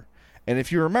order. And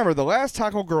if you remember, the last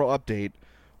Taco Girl update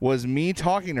was me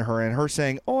talking to her and her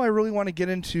saying, oh, I really want to get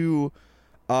into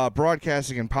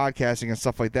broadcasting and podcasting and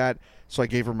stuff like that. So I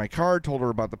gave her my card, told her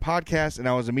about the podcast, and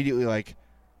I was immediately like,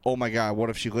 oh, my God, what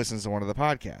if she listens to one of the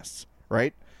podcasts,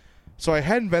 right? So I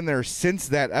hadn't been there since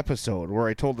that episode where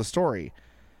I told the story.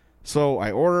 So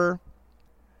I order,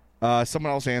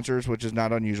 someone else answers, which is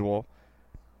not unusual,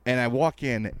 and I walk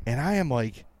in, and I am,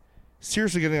 like,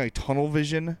 seriously getting, like, tunnel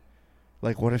vision.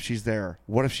 Like, what if she's there?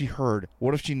 What if she heard?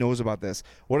 What if she knows about this?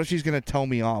 What if she's going to tell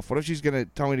me off? What if she's going to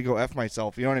tell me to go F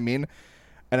myself? You know what I mean?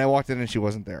 And I walked in and she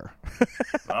wasn't there.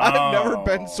 I've never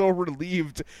been so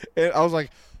relieved. And I was like,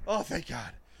 oh, thank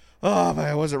God. Oh, but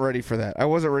I wasn't ready for that. I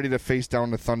wasn't ready to face down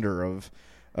the thunder of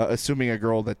assuming a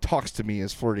girl that talks to me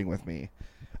is flirting with me.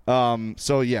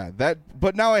 So, yeah,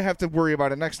 but now I have to worry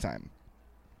about it next time.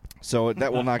 So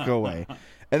that will not go away.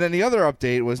 And then the other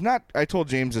update was I told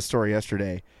James this story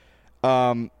yesterday.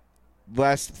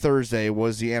 Last Thursday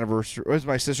was the anniversary. It was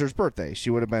my sister's birthday. She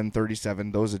would have been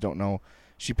 37. Those that don't know,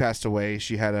 she passed away.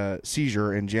 She had a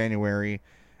seizure in January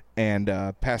and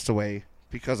passed away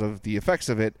because of the effects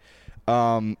of it.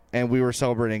 And we were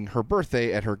celebrating her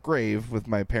birthday at her grave with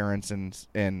my parents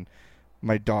and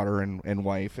my daughter and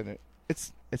wife. And it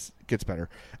gets better.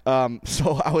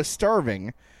 So I was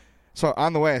starving. So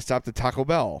on the way, I stopped at Taco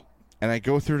Bell and I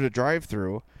go through the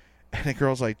drive-thru. And the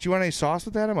girl's like, do you want any sauce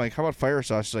with that? I'm like, how about fire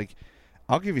sauce? She's like,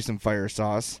 I'll give you some fire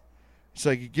sauce. She's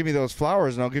like, give me those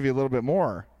flowers and I'll give you a little bit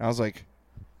more. And I was like,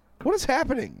 what is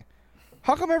happening?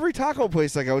 How come every taco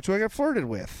place I go to I get flirted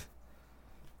with?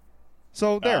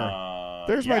 So there.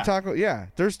 There's my taco. Yeah,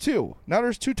 there's two. Now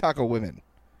there's two taco women.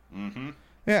 Mm-hmm.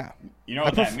 Yeah. You know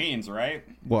what that means, right?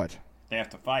 What? They have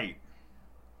to fight.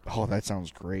 Oh, that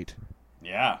sounds great.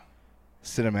 Yeah.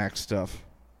 Cinemax stuff.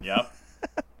 Yep.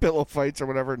 Pillow fights or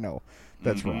whatever. No,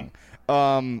 that's wrong.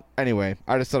 Anyway,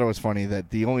 I just thought it was funny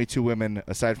that the only two women,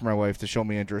 aside from my wife, to show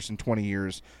me interest in 20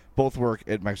 years, both work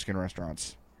at Mexican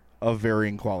restaurants of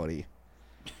varying quality.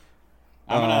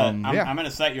 I'm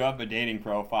gonna set you up a dating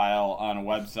profile on a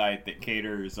website that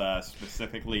caters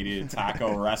specifically to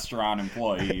taco restaurant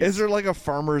employees. Is there like a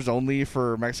farmers only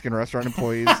for Mexican restaurant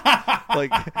employees?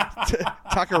 Like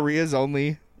taquerias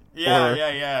only?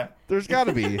 Yeah. There's got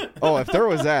to be. Oh, if there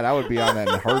was that, I would be on that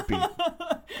in a heartbeat.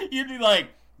 You'd be like,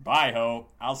 "Bye, Hope.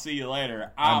 I'll see you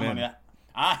later. I'm gonna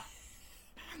hop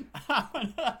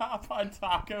on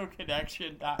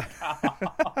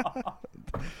TacoConnection.com."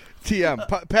 TM,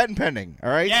 patent pending,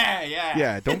 all right? Yeah.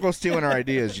 Yeah, don't go stealing our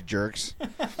ideas, you jerks.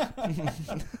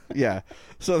 Yeah,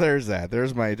 so there's that.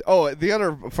 There's my... Oh, the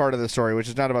other part of the story, which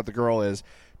is not about the girl, is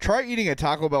try eating a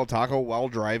Taco Bell taco while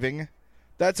driving.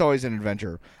 That's always an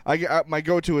adventure. My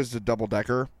go-to is the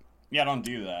double-decker. Yeah, don't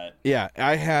do that. Yeah,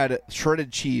 I had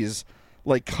shredded cheese,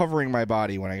 like, covering my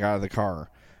body when I got out of the car.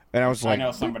 And I was like... I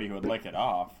know somebody who would lick it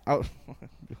off.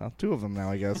 Well, two of them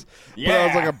now, I guess. Yeah. But I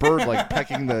was like a bird, like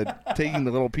taking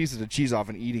the little pieces of cheese off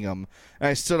and eating them. And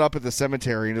I stood up at the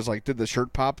cemetery and just like did the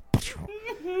shirt pop,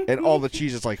 and all the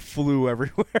cheese just like flew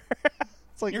everywhere.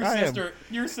 It's like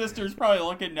your sister's probably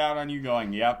looking down on you,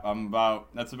 going, "Yep,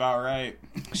 that's about right."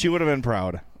 She would have been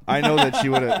proud. I know that she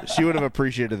would have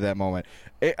appreciated that moment.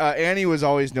 Annie was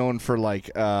always known for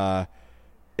like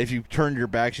if you turned your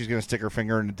back, she's gonna stick her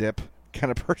finger in a dip kind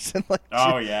of person. Like,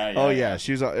 yeah.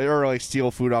 She was, or like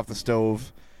steal food off the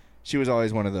stove. She was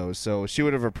always one of those. So she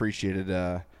would have appreciated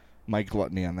my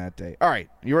gluttony on that day. All right,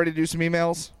 you ready to do some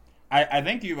emails? I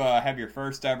think you have your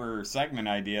first ever segment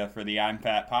idea for the I'm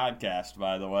Fat podcast,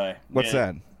 by the way. What's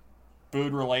that?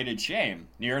 Food-related shame.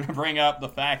 You're going to bring up the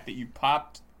fact that you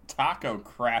popped taco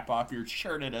crap off your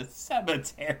shirt at a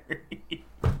cemetery.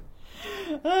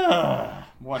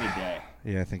 What a day.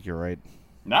 Yeah, I think you're right.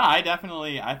 No, I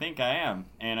think I am.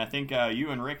 And I think you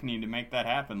and Rick need to make that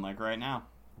happen, like right now.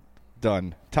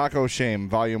 Done. Taco Shame,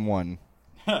 Volume 1.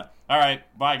 All right,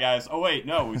 bye, guys. Oh, wait,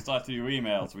 no, we still have to do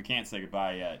emails. We can't say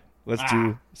goodbye yet. Let's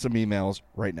do some emails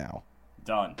right now.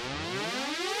 Done.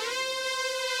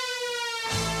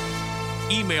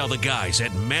 Email the guys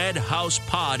at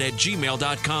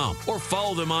madhousepod@gmail.com or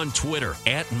follow them on Twitter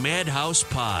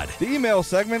 @madhousepod. The email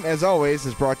segment, as always,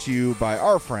 is brought to you by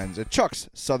our friends at Chuck's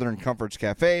Southern Comforts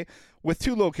Cafe with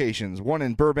two locations, one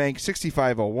in Burbank,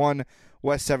 6501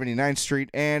 West 79th Street,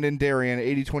 and in Darien,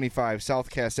 8025 South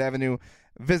Cass Avenue.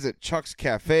 Visit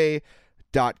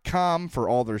chuckscafe.com for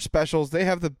all their specials. They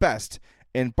have the best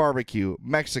in barbecue,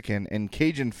 Mexican, and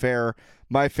Cajun fare.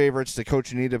 My favorites, the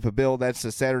Cochinita Pibil, that's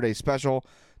the Saturday special.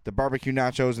 The barbecue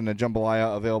nachos and the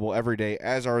jambalaya available every day,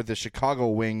 as are the Chicago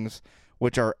wings,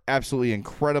 which are absolutely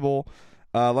incredible.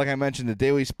 Like I mentioned, the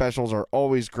daily specials are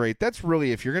always great. That's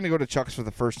really, if you're going to go to Chuck's for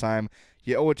the first time,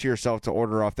 you owe it to yourself to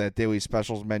order off that daily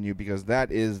specials menu, because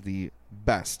that is the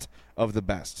best of the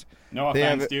best. No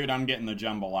offense, dude, I'm getting the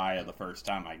jambalaya the first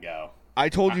time I go. I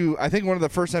told you, I think one of the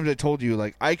first times I told you,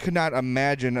 like, I could not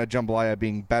imagine a jambalaya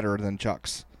being better than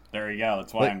Chuck's. There you go.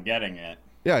 That's why I'm getting it.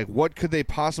 Yeah, like, what could they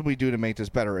possibly do to make this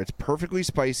better? It's perfectly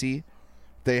spicy.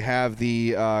 They have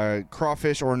the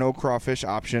crawfish or no crawfish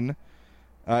option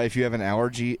if you have an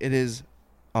allergy. It is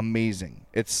amazing.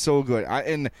 It's so good.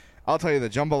 And I'll tell you, the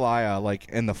jambalaya, like,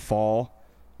 in the fall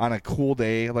on a cool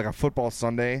day, like a football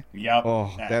Sunday. Yep.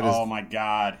 Oh, my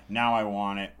God. Now I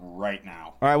want it right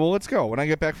now. All right, well, let's go. When I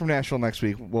get back from Nashville next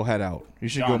week, we'll head out. You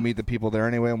should go meet the people there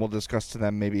anyway, and we'll discuss to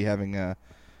them maybe having a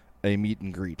meet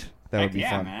and greet. That would be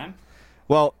fun. Man.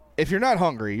 Well, if you're not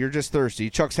hungry, you're just thirsty,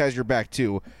 Chuck's has your back,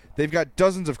 too. They've got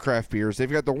dozens of craft beers.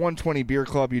 They've got the 120 Beer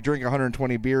Club. You drink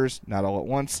 120 beers, not all at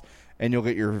once, and you'll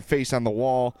get your face on the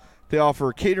wall. They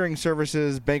offer catering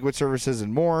services, banquet services,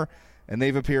 and more, and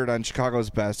they've appeared on Chicago's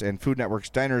Best and Food Network's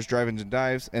Diners, Drive-Ins, and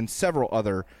Dives, and several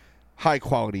other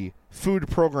high-quality food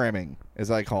programming,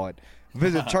 as I call it.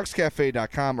 Visit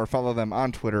chuckscafe.com or follow them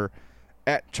on Twitter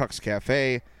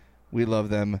 @ChucksCafe. We love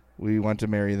them. We want to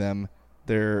marry them.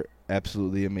 They're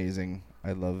absolutely amazing.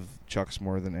 I love Chuck's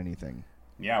more than anything.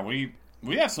 Yeah, we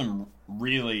have some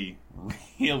really,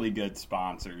 really good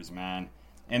sponsors, man.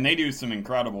 And they do some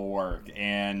incredible work.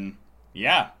 And,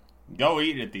 yeah, go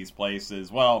eat at these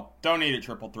places. Well, don't eat at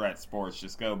Triple Threat Sports.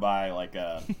 Just go buy, like,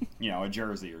 a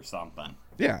jersey or something.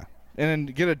 Yeah. And then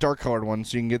get a dark-colored one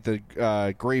so you can get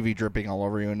the gravy dripping all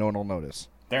over you and no one will notice.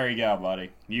 There you go,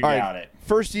 buddy. You All got right, it.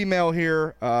 First email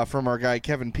here from our guy,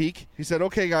 Kevin Peak. He said,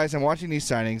 okay, guys, I'm watching these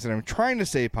signings, and I'm trying to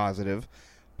stay positive,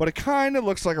 but it kind of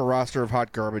looks like a roster of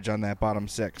hot garbage on that bottom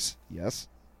six. Yes?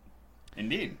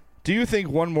 Indeed. Do you think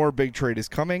one more big trade is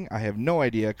coming? I have no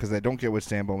idea because I don't get what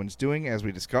Stan Bowman's doing, as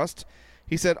we discussed.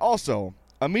 He said, also,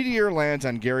 a meteor lands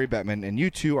on Gary Bettman, and you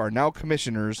two are now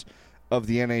commissioners of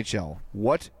the NHL.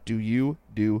 What do you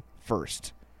do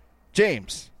first?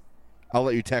 James, I'll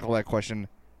let you tackle that question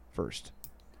first.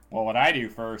 Well, what I do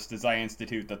first is I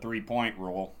institute the 3-point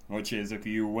rule, which is if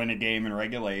you win a game in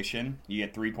regulation, you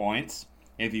get 3 points.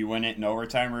 If you win it in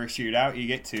overtime or a shootout, you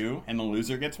get 2, and the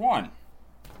loser gets 1.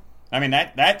 I mean,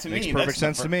 that to Makes me, perfect that's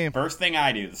sense the to me. First thing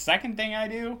I do. The second thing I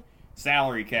do,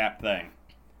 salary cap thing.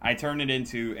 I turn it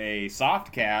into a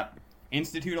soft cap,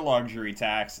 institute a luxury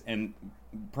tax, and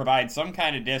provide some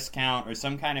kind of discount or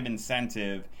some kind of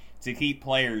incentive to keep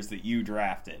players that you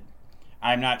drafted.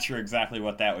 I'm not sure exactly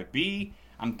what that would be.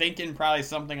 I'm thinking probably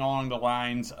something along the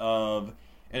lines of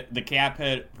the cap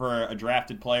hit for a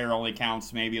drafted player only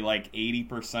counts maybe like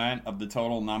 80% of the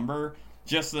total number,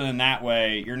 just so in that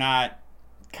way you're not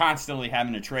constantly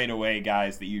having to trade away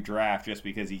guys that you draft just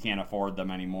because you can't afford them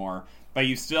anymore. But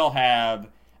you still have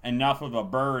enough of a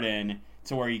burden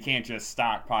to where you can't just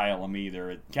stockpile them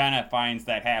either. It kind of finds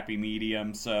that happy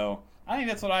medium, so I think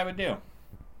that's what I would do.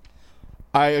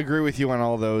 I agree with you on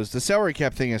all those. The salary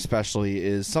cap thing especially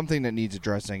is something that needs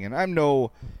addressing, and I'm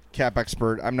no cap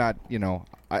expert. I'm not,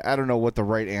 I don't know what the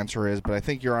right answer is, but I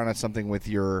think you're on something with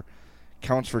your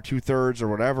counts for 2/3 or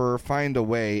whatever. Find a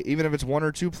way, even if it's 1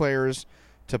 or 2 players,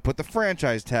 to put the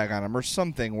franchise tag on them or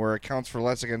something where it counts for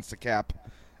less against the cap.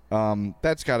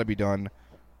 That's got to be done.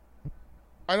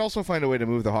 I'd also find a way to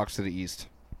move the Hawks to the East.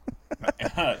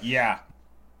 Yeah.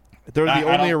 They're the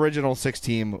only original 6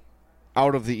 team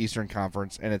out of the Eastern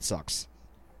Conference, and it sucks,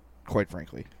 quite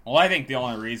frankly. Well, I think the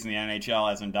only reason the NHL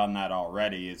hasn't done that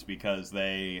already is because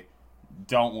they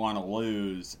don't want to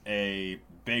lose a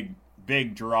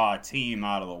big draw team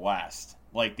out of the West.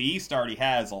 Like, the East already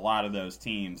has a lot of those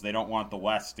teams. They don't want the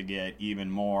West to get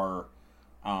even more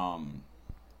kind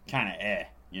of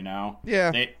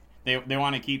Yeah. They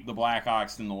want to keep the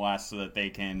Blackhawks in the West so that they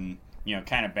can,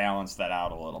 kind of balance that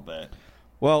out a little bit.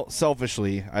 Well,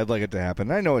 selfishly, I'd like it to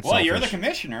happen. I know it's selfish. You're the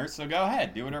commissioner, so go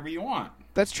ahead. Do whatever you want.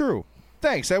 That's true.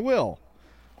 Thanks, I will.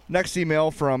 Next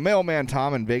email from Mailman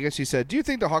Tom in Vegas. He said, do you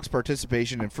think the Hawks'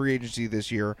 participation in free agency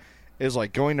this year is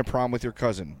like going to prom with your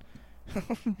cousin?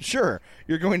 Sure,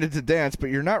 you're going to the dance, but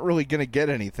you're not really going to get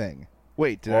anything.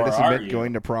 Wait, did I just admit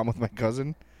going to prom with my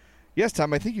cousin? Yes,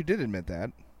 Tom, I think you did admit that.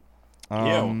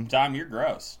 Tom, you're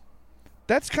gross.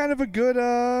 That's kind of a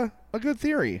good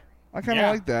theory. I kind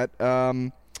of like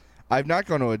that. I've not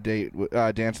gone to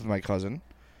a dance with my cousin,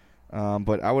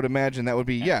 but I would imagine that would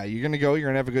be, you're going to go, you're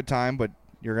going to have a good time, but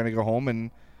you're going to go home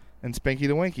and spanky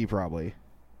the wanky probably,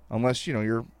 unless,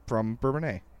 you're from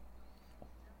Bourbonnais.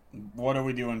 What do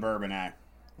we do in Bourbonnais?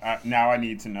 Now I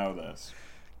need to know this.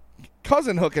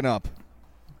 Cousin hooking up.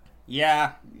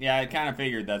 Yeah, I kind of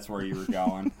figured that's where you were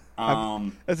going.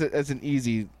 As an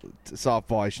easy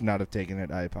softball, I should not have taken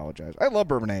it. I apologize. I love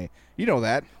Bourbonnais. You know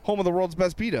that. Home of the world's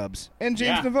best B-dubs. And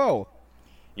James Naveau.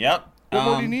 Yep. What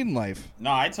more do you need in life?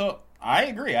 No, I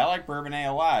agree. I like Bourbonnais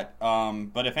a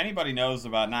lot. But if anybody knows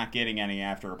about not getting any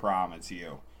after a prom, it's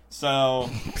you. So,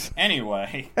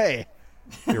 anyway. Hey,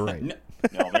 you're right.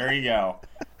 No, there you go.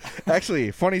 Actually,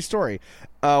 funny story.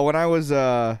 When I was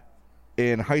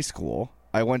in high school,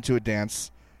 I went to a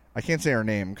dance. I can't say her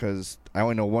name because I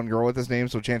only know one girl with this name,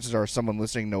 so chances are someone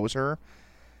listening knows her.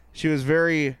 She was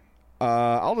very,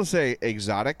 I'll just say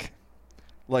exotic,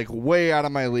 like way out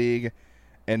of my league,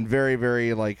 and very,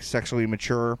 very like sexually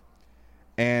mature.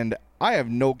 And I have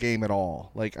no game at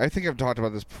all. Like, I think I've talked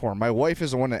about this before. My wife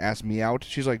is the one that asked me out.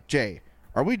 She's like, Jay,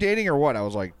 are we dating or what? I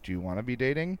was like, do you want to be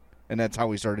dating? And that's how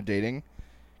we started dating,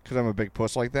 because I'm a big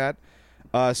puss like that.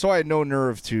 So I had no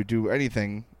nerve to do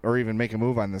anything or even make a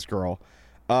move on this girl.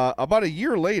 About a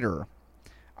year later,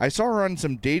 I saw her on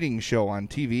some dating show on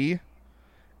TV,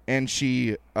 and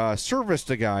she serviced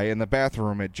a guy in the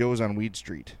bathroom at Joe's on Weed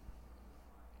Street.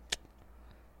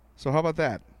 So how about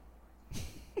that?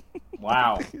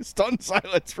 Wow. Stunned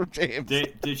silence from James.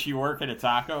 Did she work at a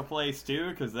taco place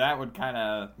too? Because that would kind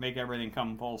of make everything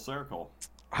come full circle.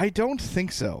 I don't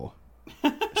think so.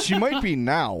 She might be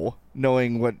now,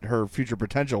 knowing what her future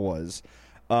potential was.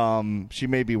 She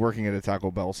may be working at a Taco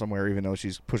Bell somewhere, even though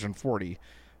she's pushing 40.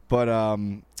 But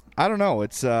I don't know.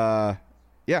 It's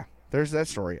there's that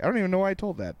story. I don't even know why I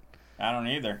told that. I don't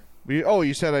either.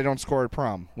 You said I don't score at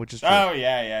prom, which is true. Oh,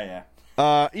 yeah.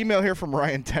 Email here from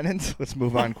Ryan Tennant. Let's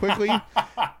move on quickly.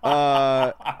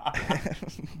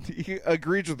 He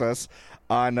agrees with us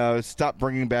on stop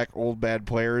bringing back old bad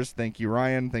players. Thank you,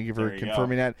 Ryan. Thank you for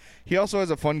confirming that. He also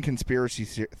has a fun conspiracy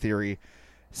theory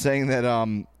saying that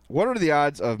what are the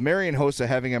odds of Marian Hossa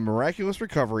having a miraculous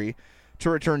recovery to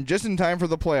return just in time for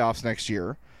the playoffs next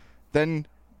year, then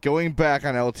going back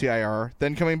on LTIR,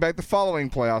 then coming back the following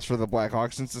playoffs for the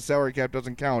Blackhawks since the salary cap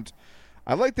doesn't count?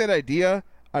 I like that idea.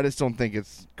 I just don't think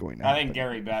it's going to happen. I think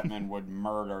Gary Bettman would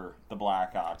murder the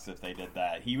Blackhawks if they did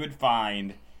that. He would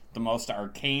find the most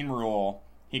arcane rule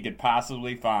he could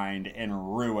possibly find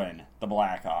and ruin the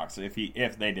Blackhawks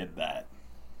if they did that.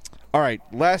 All right,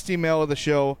 last email of the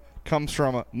show comes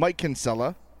from Mike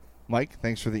Kinsella. Mike,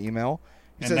 thanks for the email.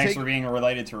 He says, thanks for being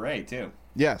related to Ray, too.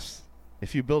 Yes.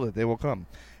 If you build it, they will come.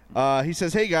 He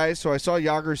says, hey, guys, so I saw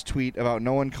Yager's tweet about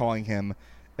no one calling him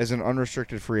as an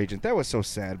unrestricted free agent. That was so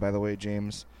sad, by the way,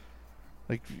 James.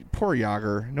 Like, poor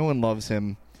Yager. No one loves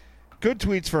him. Good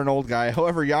tweets for an old guy.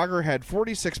 However, Yager had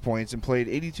 46 points and played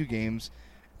 82 games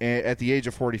at the age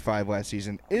of 45 last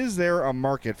season. Is there a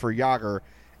market for Yager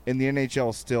in the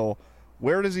NHL still?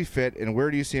 Where does he fit, and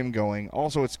where do you see him going?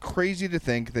 Also, it's crazy to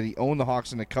think that he owned the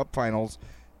Hawks in the Cup Finals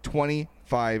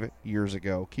 25 years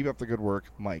ago. Keep up the good work,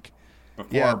 Mike.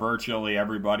 Before virtually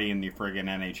everybody in the friggin'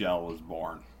 NHL was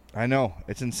born. I know.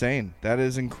 It's insane. That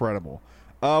is incredible.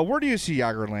 Where do you see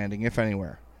Yager landing, if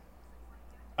anywhere?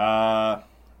 I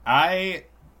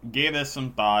gave this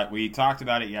some thought. We talked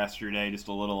about it yesterday. Just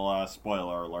a little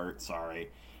spoiler alert,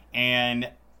 sorry. And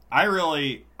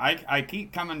I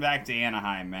keep coming back to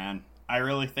Anaheim, man. I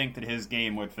really think that his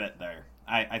game would fit there.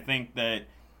 I think that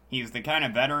he's the kind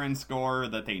of veteran scorer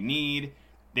that they need.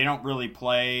 They don't really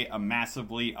play a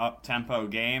massively up-tempo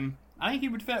game. I think he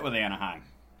would fit with Anaheim.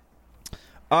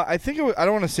 I think I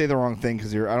don't want to say the wrong thing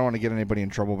because I don't want to get anybody in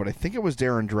trouble, but I think it was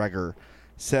Darren Dreger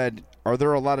said, are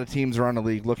there a lot of teams around the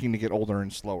league looking to get older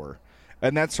and slower?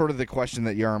 And that's sort of the question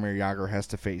that Jaromir Jagr has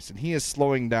to face. And he is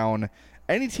slowing down.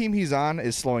 Any team he's on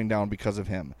is slowing down because of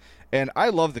him. And I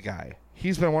love the guy.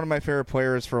 He's been one of my favorite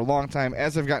players for a long time.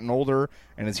 As I've gotten older,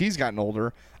 and as he's gotten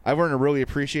older, I've learned to really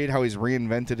appreciate how he's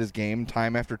reinvented his game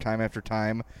time after time after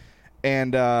time.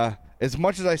 And as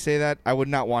much as I say that, I would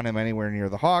not want him anywhere near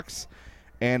the Hawks.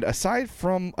 And aside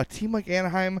from a team like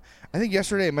Anaheim, I think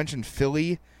yesterday I mentioned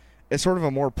Philly as sort of a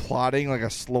more plodding, like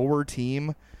a slower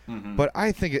team. Mm-hmm. But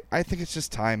I think it's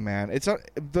just time, man. It's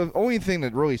the only thing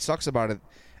that really sucks about it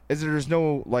is that there's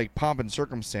no like pomp and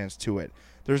circumstance to it.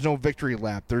 There's no victory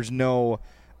lap. There's no,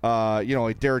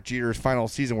 like Derek Jeter's final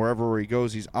season, wherever he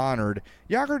goes, he's honored.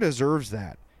 Jagr deserves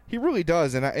that. He really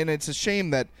does. And it's a shame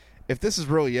that if this is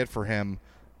really it for him,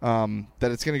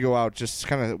 that it's going to go out just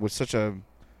kind of with such a,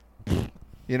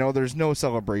 there's no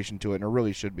celebration to it, and it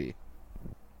really should be.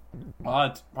 Well,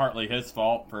 it's partly his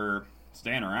fault for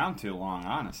staying around too long,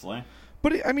 honestly.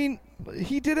 But, I mean,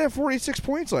 he did have 46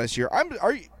 points last year.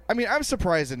 I'm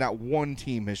surprised that not one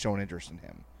team has shown interest in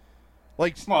him.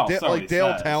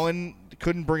 Dale Talon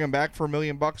couldn't bring him back for $1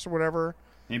 million or whatever.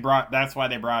 That's why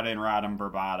they brought in Radim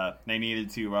Brbata. They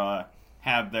needed to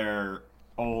have their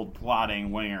old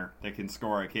plotting winger that can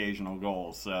score occasional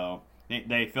goals. So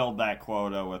they filled that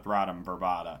quota with Radim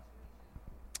Brbata.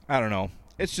 I don't know.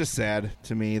 It's just sad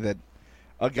to me that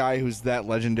a guy who's that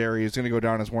legendary is going to go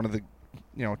down as one of the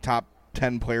top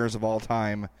 10 players of all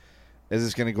time is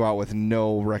just going to go out with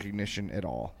no recognition at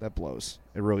all. That blows.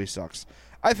 It really sucks.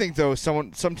 I think, though,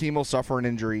 some team will suffer an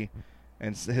injury,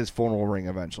 and his phone will ring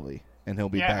eventually, and he'll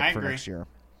be back for next year.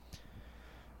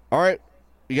 All right.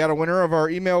 You got a winner of our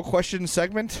email question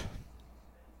segment?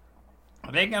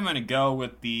 I think I'm going to go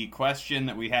with the question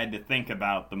that we had to think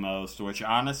about the most, which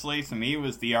honestly, to me,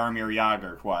 was the Jaromir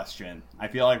Jagr question. I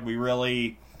feel like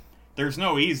there's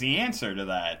no easy answer to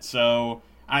that. So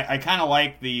I kind of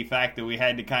like the fact that we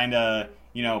had to kind of,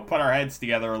 put our heads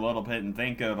together a little bit and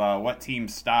think of what team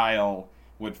style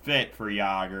would fit for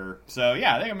Jagr. So,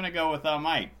 yeah, I think I'm going to go with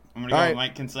Mike. I'm going to go with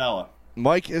Mike Kinsella.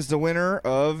 Mike is the winner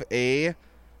of a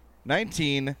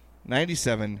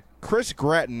 1997 Chris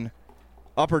Gratton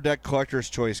Upper Deck Collector's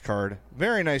Choice card.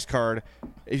 Very nice card.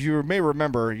 If you may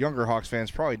remember, younger Hawks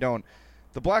fans probably don't,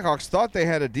 the Blackhawks thought they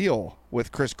had a deal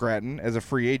with Chris Gratton as a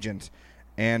free agent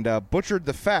and butchered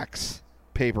the fax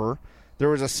paper. There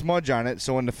was a smudge on it,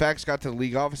 so when the fax got to the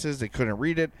league offices, they couldn't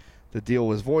read it. The deal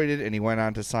was voided, and he went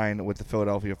on to sign with the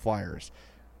Philadelphia Flyers.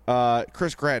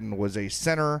 Chris Gratton was a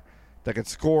center that could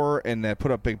score and that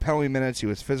put up big penalty minutes. He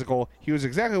was physical. He was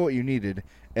exactly what you needed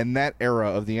in that era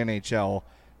of the NHL.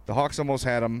 The Hawks almost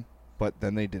had him, but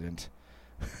then they didn't.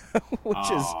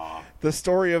 Which is the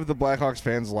story of the Blackhawks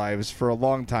fans' lives for a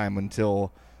long time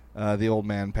until the old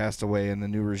man passed away and the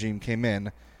new regime came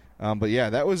in. But yeah,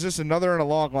 that was just another in a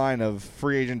long line of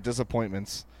free agent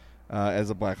disappointments as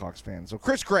a Blackhawks fan. So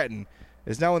Chris Gretton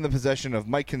is now in the possession of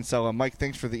Mike Kinsella. Mike,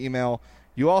 thanks for the email.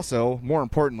 You also, more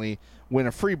importantly, win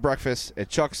a free breakfast at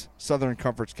Chuck's Southern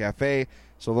Comforts Cafe.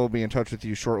 So they'll be in touch with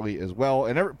you shortly as well.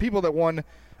 And people that won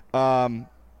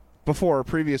before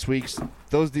previous weeks,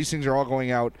 these things are all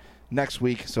going out next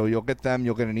week. So you'll get them.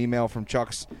 You'll get an email from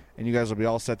Chuck's, and you guys will be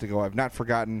all set to go. I've not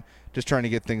forgotten. Just trying to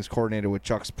get things coordinated with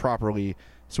Chuck's properly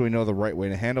so we know the right way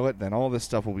to handle it. Then all this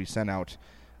stuff will be sent out.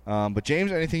 But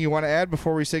James, anything you want to add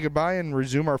before we say goodbye and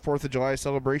resume our 4th of July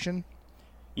celebration?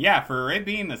 Yeah, for it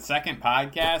being the second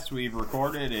podcast we've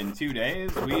recorded in 2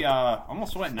 days, we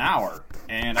almost went an hour.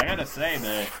 And I got to say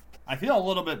that I feel a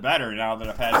little bit better now that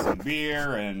I've had some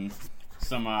beer and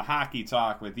some hockey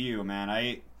talk with you,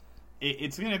 man.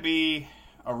 It's going to be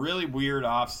a really weird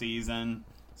off season.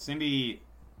 It's going to be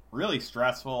really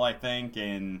stressful, I think.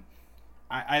 And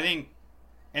I think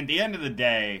at the end of the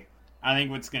day, I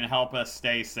think what's going to help us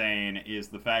stay sane is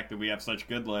the fact that we have such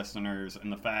good listeners and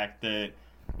the fact that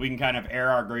we can kind of air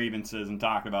our grievances and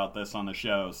talk about this on the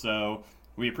show. So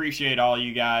we appreciate all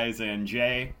you guys. And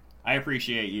Jay, I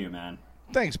appreciate you, man.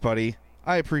 Thanks, buddy.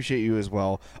 I appreciate you as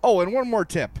well. Oh, and one more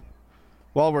tip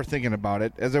while we're thinking about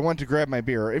it. As I went to grab my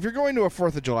beer, if you're going to a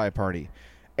 4th of July party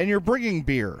and you're bringing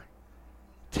beer,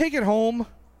 take it home.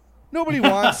 Nobody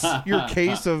wants your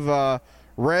case of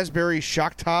raspberry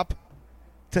shock top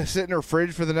to sit in her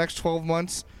fridge for the next 12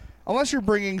 months. Unless you're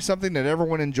bringing something that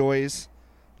everyone enjoys,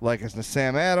 like a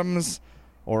Sam Adams,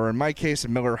 or in my case, a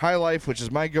Miller High Life, which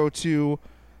is my go-to.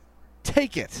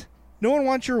 Take it. No one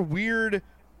wants your weird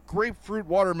grapefruit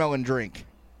watermelon drink.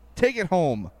 Take it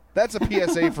home. That's a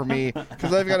PSA for me,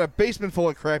 because I've got a basement full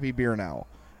of crappy beer now.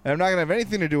 And I'm not going to have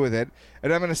anything to do with it,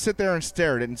 and I'm going to sit there and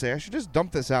stare at it and say, I should just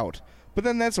dump this out. But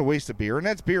then that's a waste of beer, and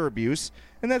that's beer abuse,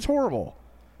 and that's horrible.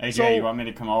 Hey, Jay, you want me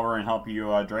to come over and help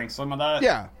you drink some of that?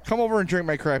 Yeah, come over and drink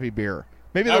my crappy beer.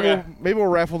 Maybe we'll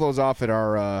raffle those off at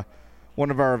our one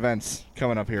of our events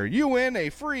coming up here. You win a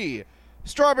free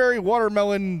strawberry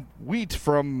watermelon wheat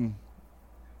from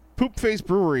Poop Face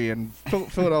Brewery in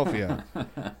Philadelphia.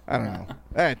 I don't know.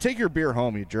 Hey, take your beer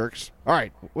home, you jerks. All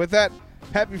right, with that,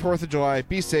 happy 4th of July.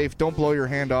 Be safe. Don't blow your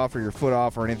hand off or your foot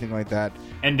off or anything like that.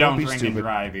 And don't drink and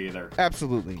drive either.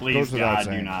 Absolutely. Please, God,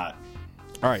 do not.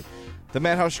 All right. The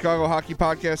Madhouse Chicago Hockey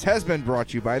Podcast has been brought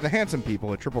to you by the handsome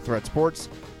people at Triple Threat Sports.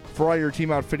 For all your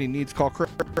team outfitting needs, call Chris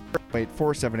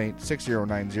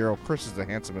 478-6090. Chris is the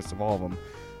handsomest of all of them.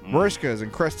 Mariska is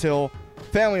in Crest Hill,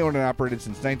 family owned and operated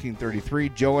since 1933.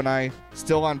 Joe and I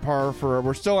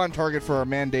we're still on target for our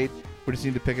mandate. We just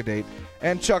need to pick a date.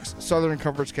 And Chuck's Southern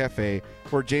Comforts Cafe,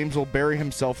 where James will bury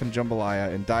himself in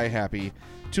jambalaya and die happy.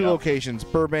 2 locations,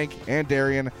 Burbank and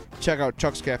Darien. Check out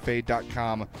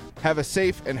chuckscafe.com. Have a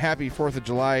safe and happy 4th of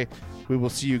July. We will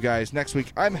see you guys next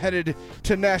week. I'm headed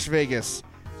to Nash Vegas,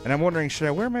 and I'm wondering, should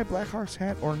I wear my Blackhawks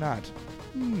hat or not?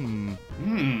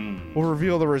 We'll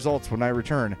reveal the results when I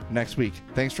return next week.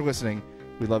 Thanks for listening.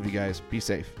 We love you guys. Be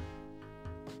safe.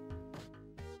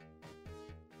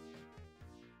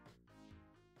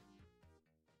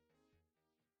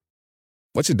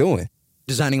 What you doing?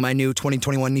 Designing my new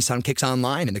 2021 Nissan Kicks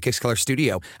online in the Kicks Color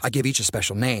Studio. I give each a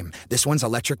special name. This one's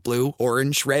electric blue,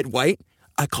 orange, red, white.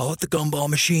 I call it the Gumball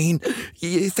Machine.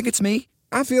 You think it's me?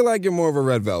 I feel like you're more of a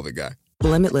red velvet guy.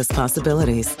 Limitless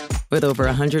possibilities. With over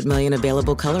 100 million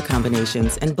available color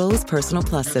combinations and Bose Personal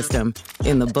Plus system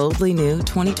in the boldly new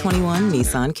 2021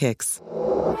 Nissan Kicks.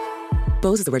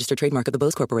 Bose is a registered trademark of the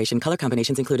Bose Corporation. Color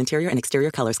combinations include interior and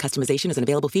exterior colors. Customization is an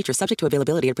available feature subject to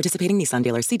availability at participating Nissan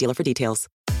dealers. See dealer for details.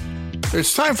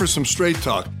 It's time for some straight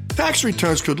talk. Tax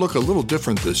returns could look a little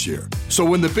different this year. So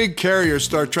when the big carriers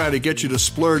start trying to get you to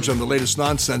splurge on the latest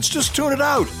nonsense, just tune it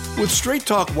out. With Straight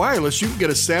Talk Wireless, you can get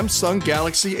a Samsung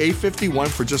Galaxy A51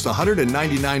 for just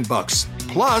 $199.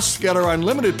 Plus, get our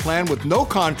unlimited plan with no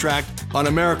contract on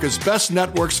America's best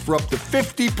networks for up to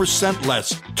 50%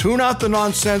 less. Tune out the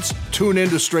nonsense. Tune in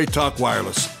to Straight Talk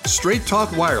Wireless. Straight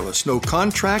Talk Wireless. No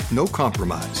contract, no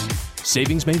compromise.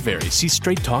 Savings may vary. See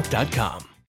straighttalk.com.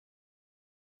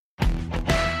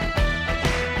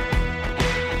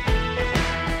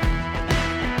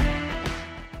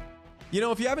 You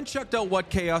know, if you haven't checked out What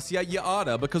Chaos yet, you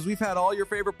oughta, because we've had all your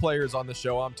favorite players on the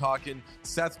show. I'm talking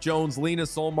Seth Jones, Lena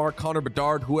Solmar, Connor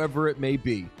Bedard, whoever it may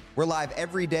be. We're live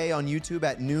every day on YouTube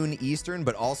at noon Eastern,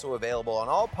 but also available on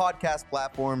all podcast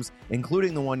platforms,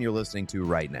 including the one you're listening to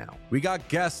right now. We got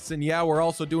guests, and yeah, we're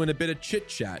also doing a bit of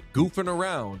chit-chat, goofing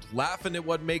around, laughing at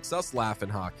what makes us laugh in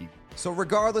hockey. So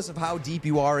regardless of how deep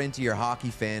you are into your hockey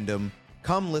fandom,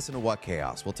 Come listen to What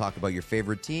Chaos. We'll talk about your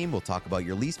favorite team, we'll talk about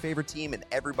your least favorite team, and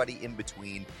everybody in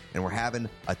between. And we're having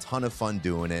a ton of fun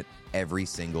doing it every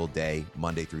single day,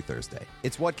 Monday through Thursday.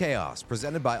 It's What Chaos,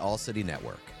 presented by All City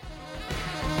Network.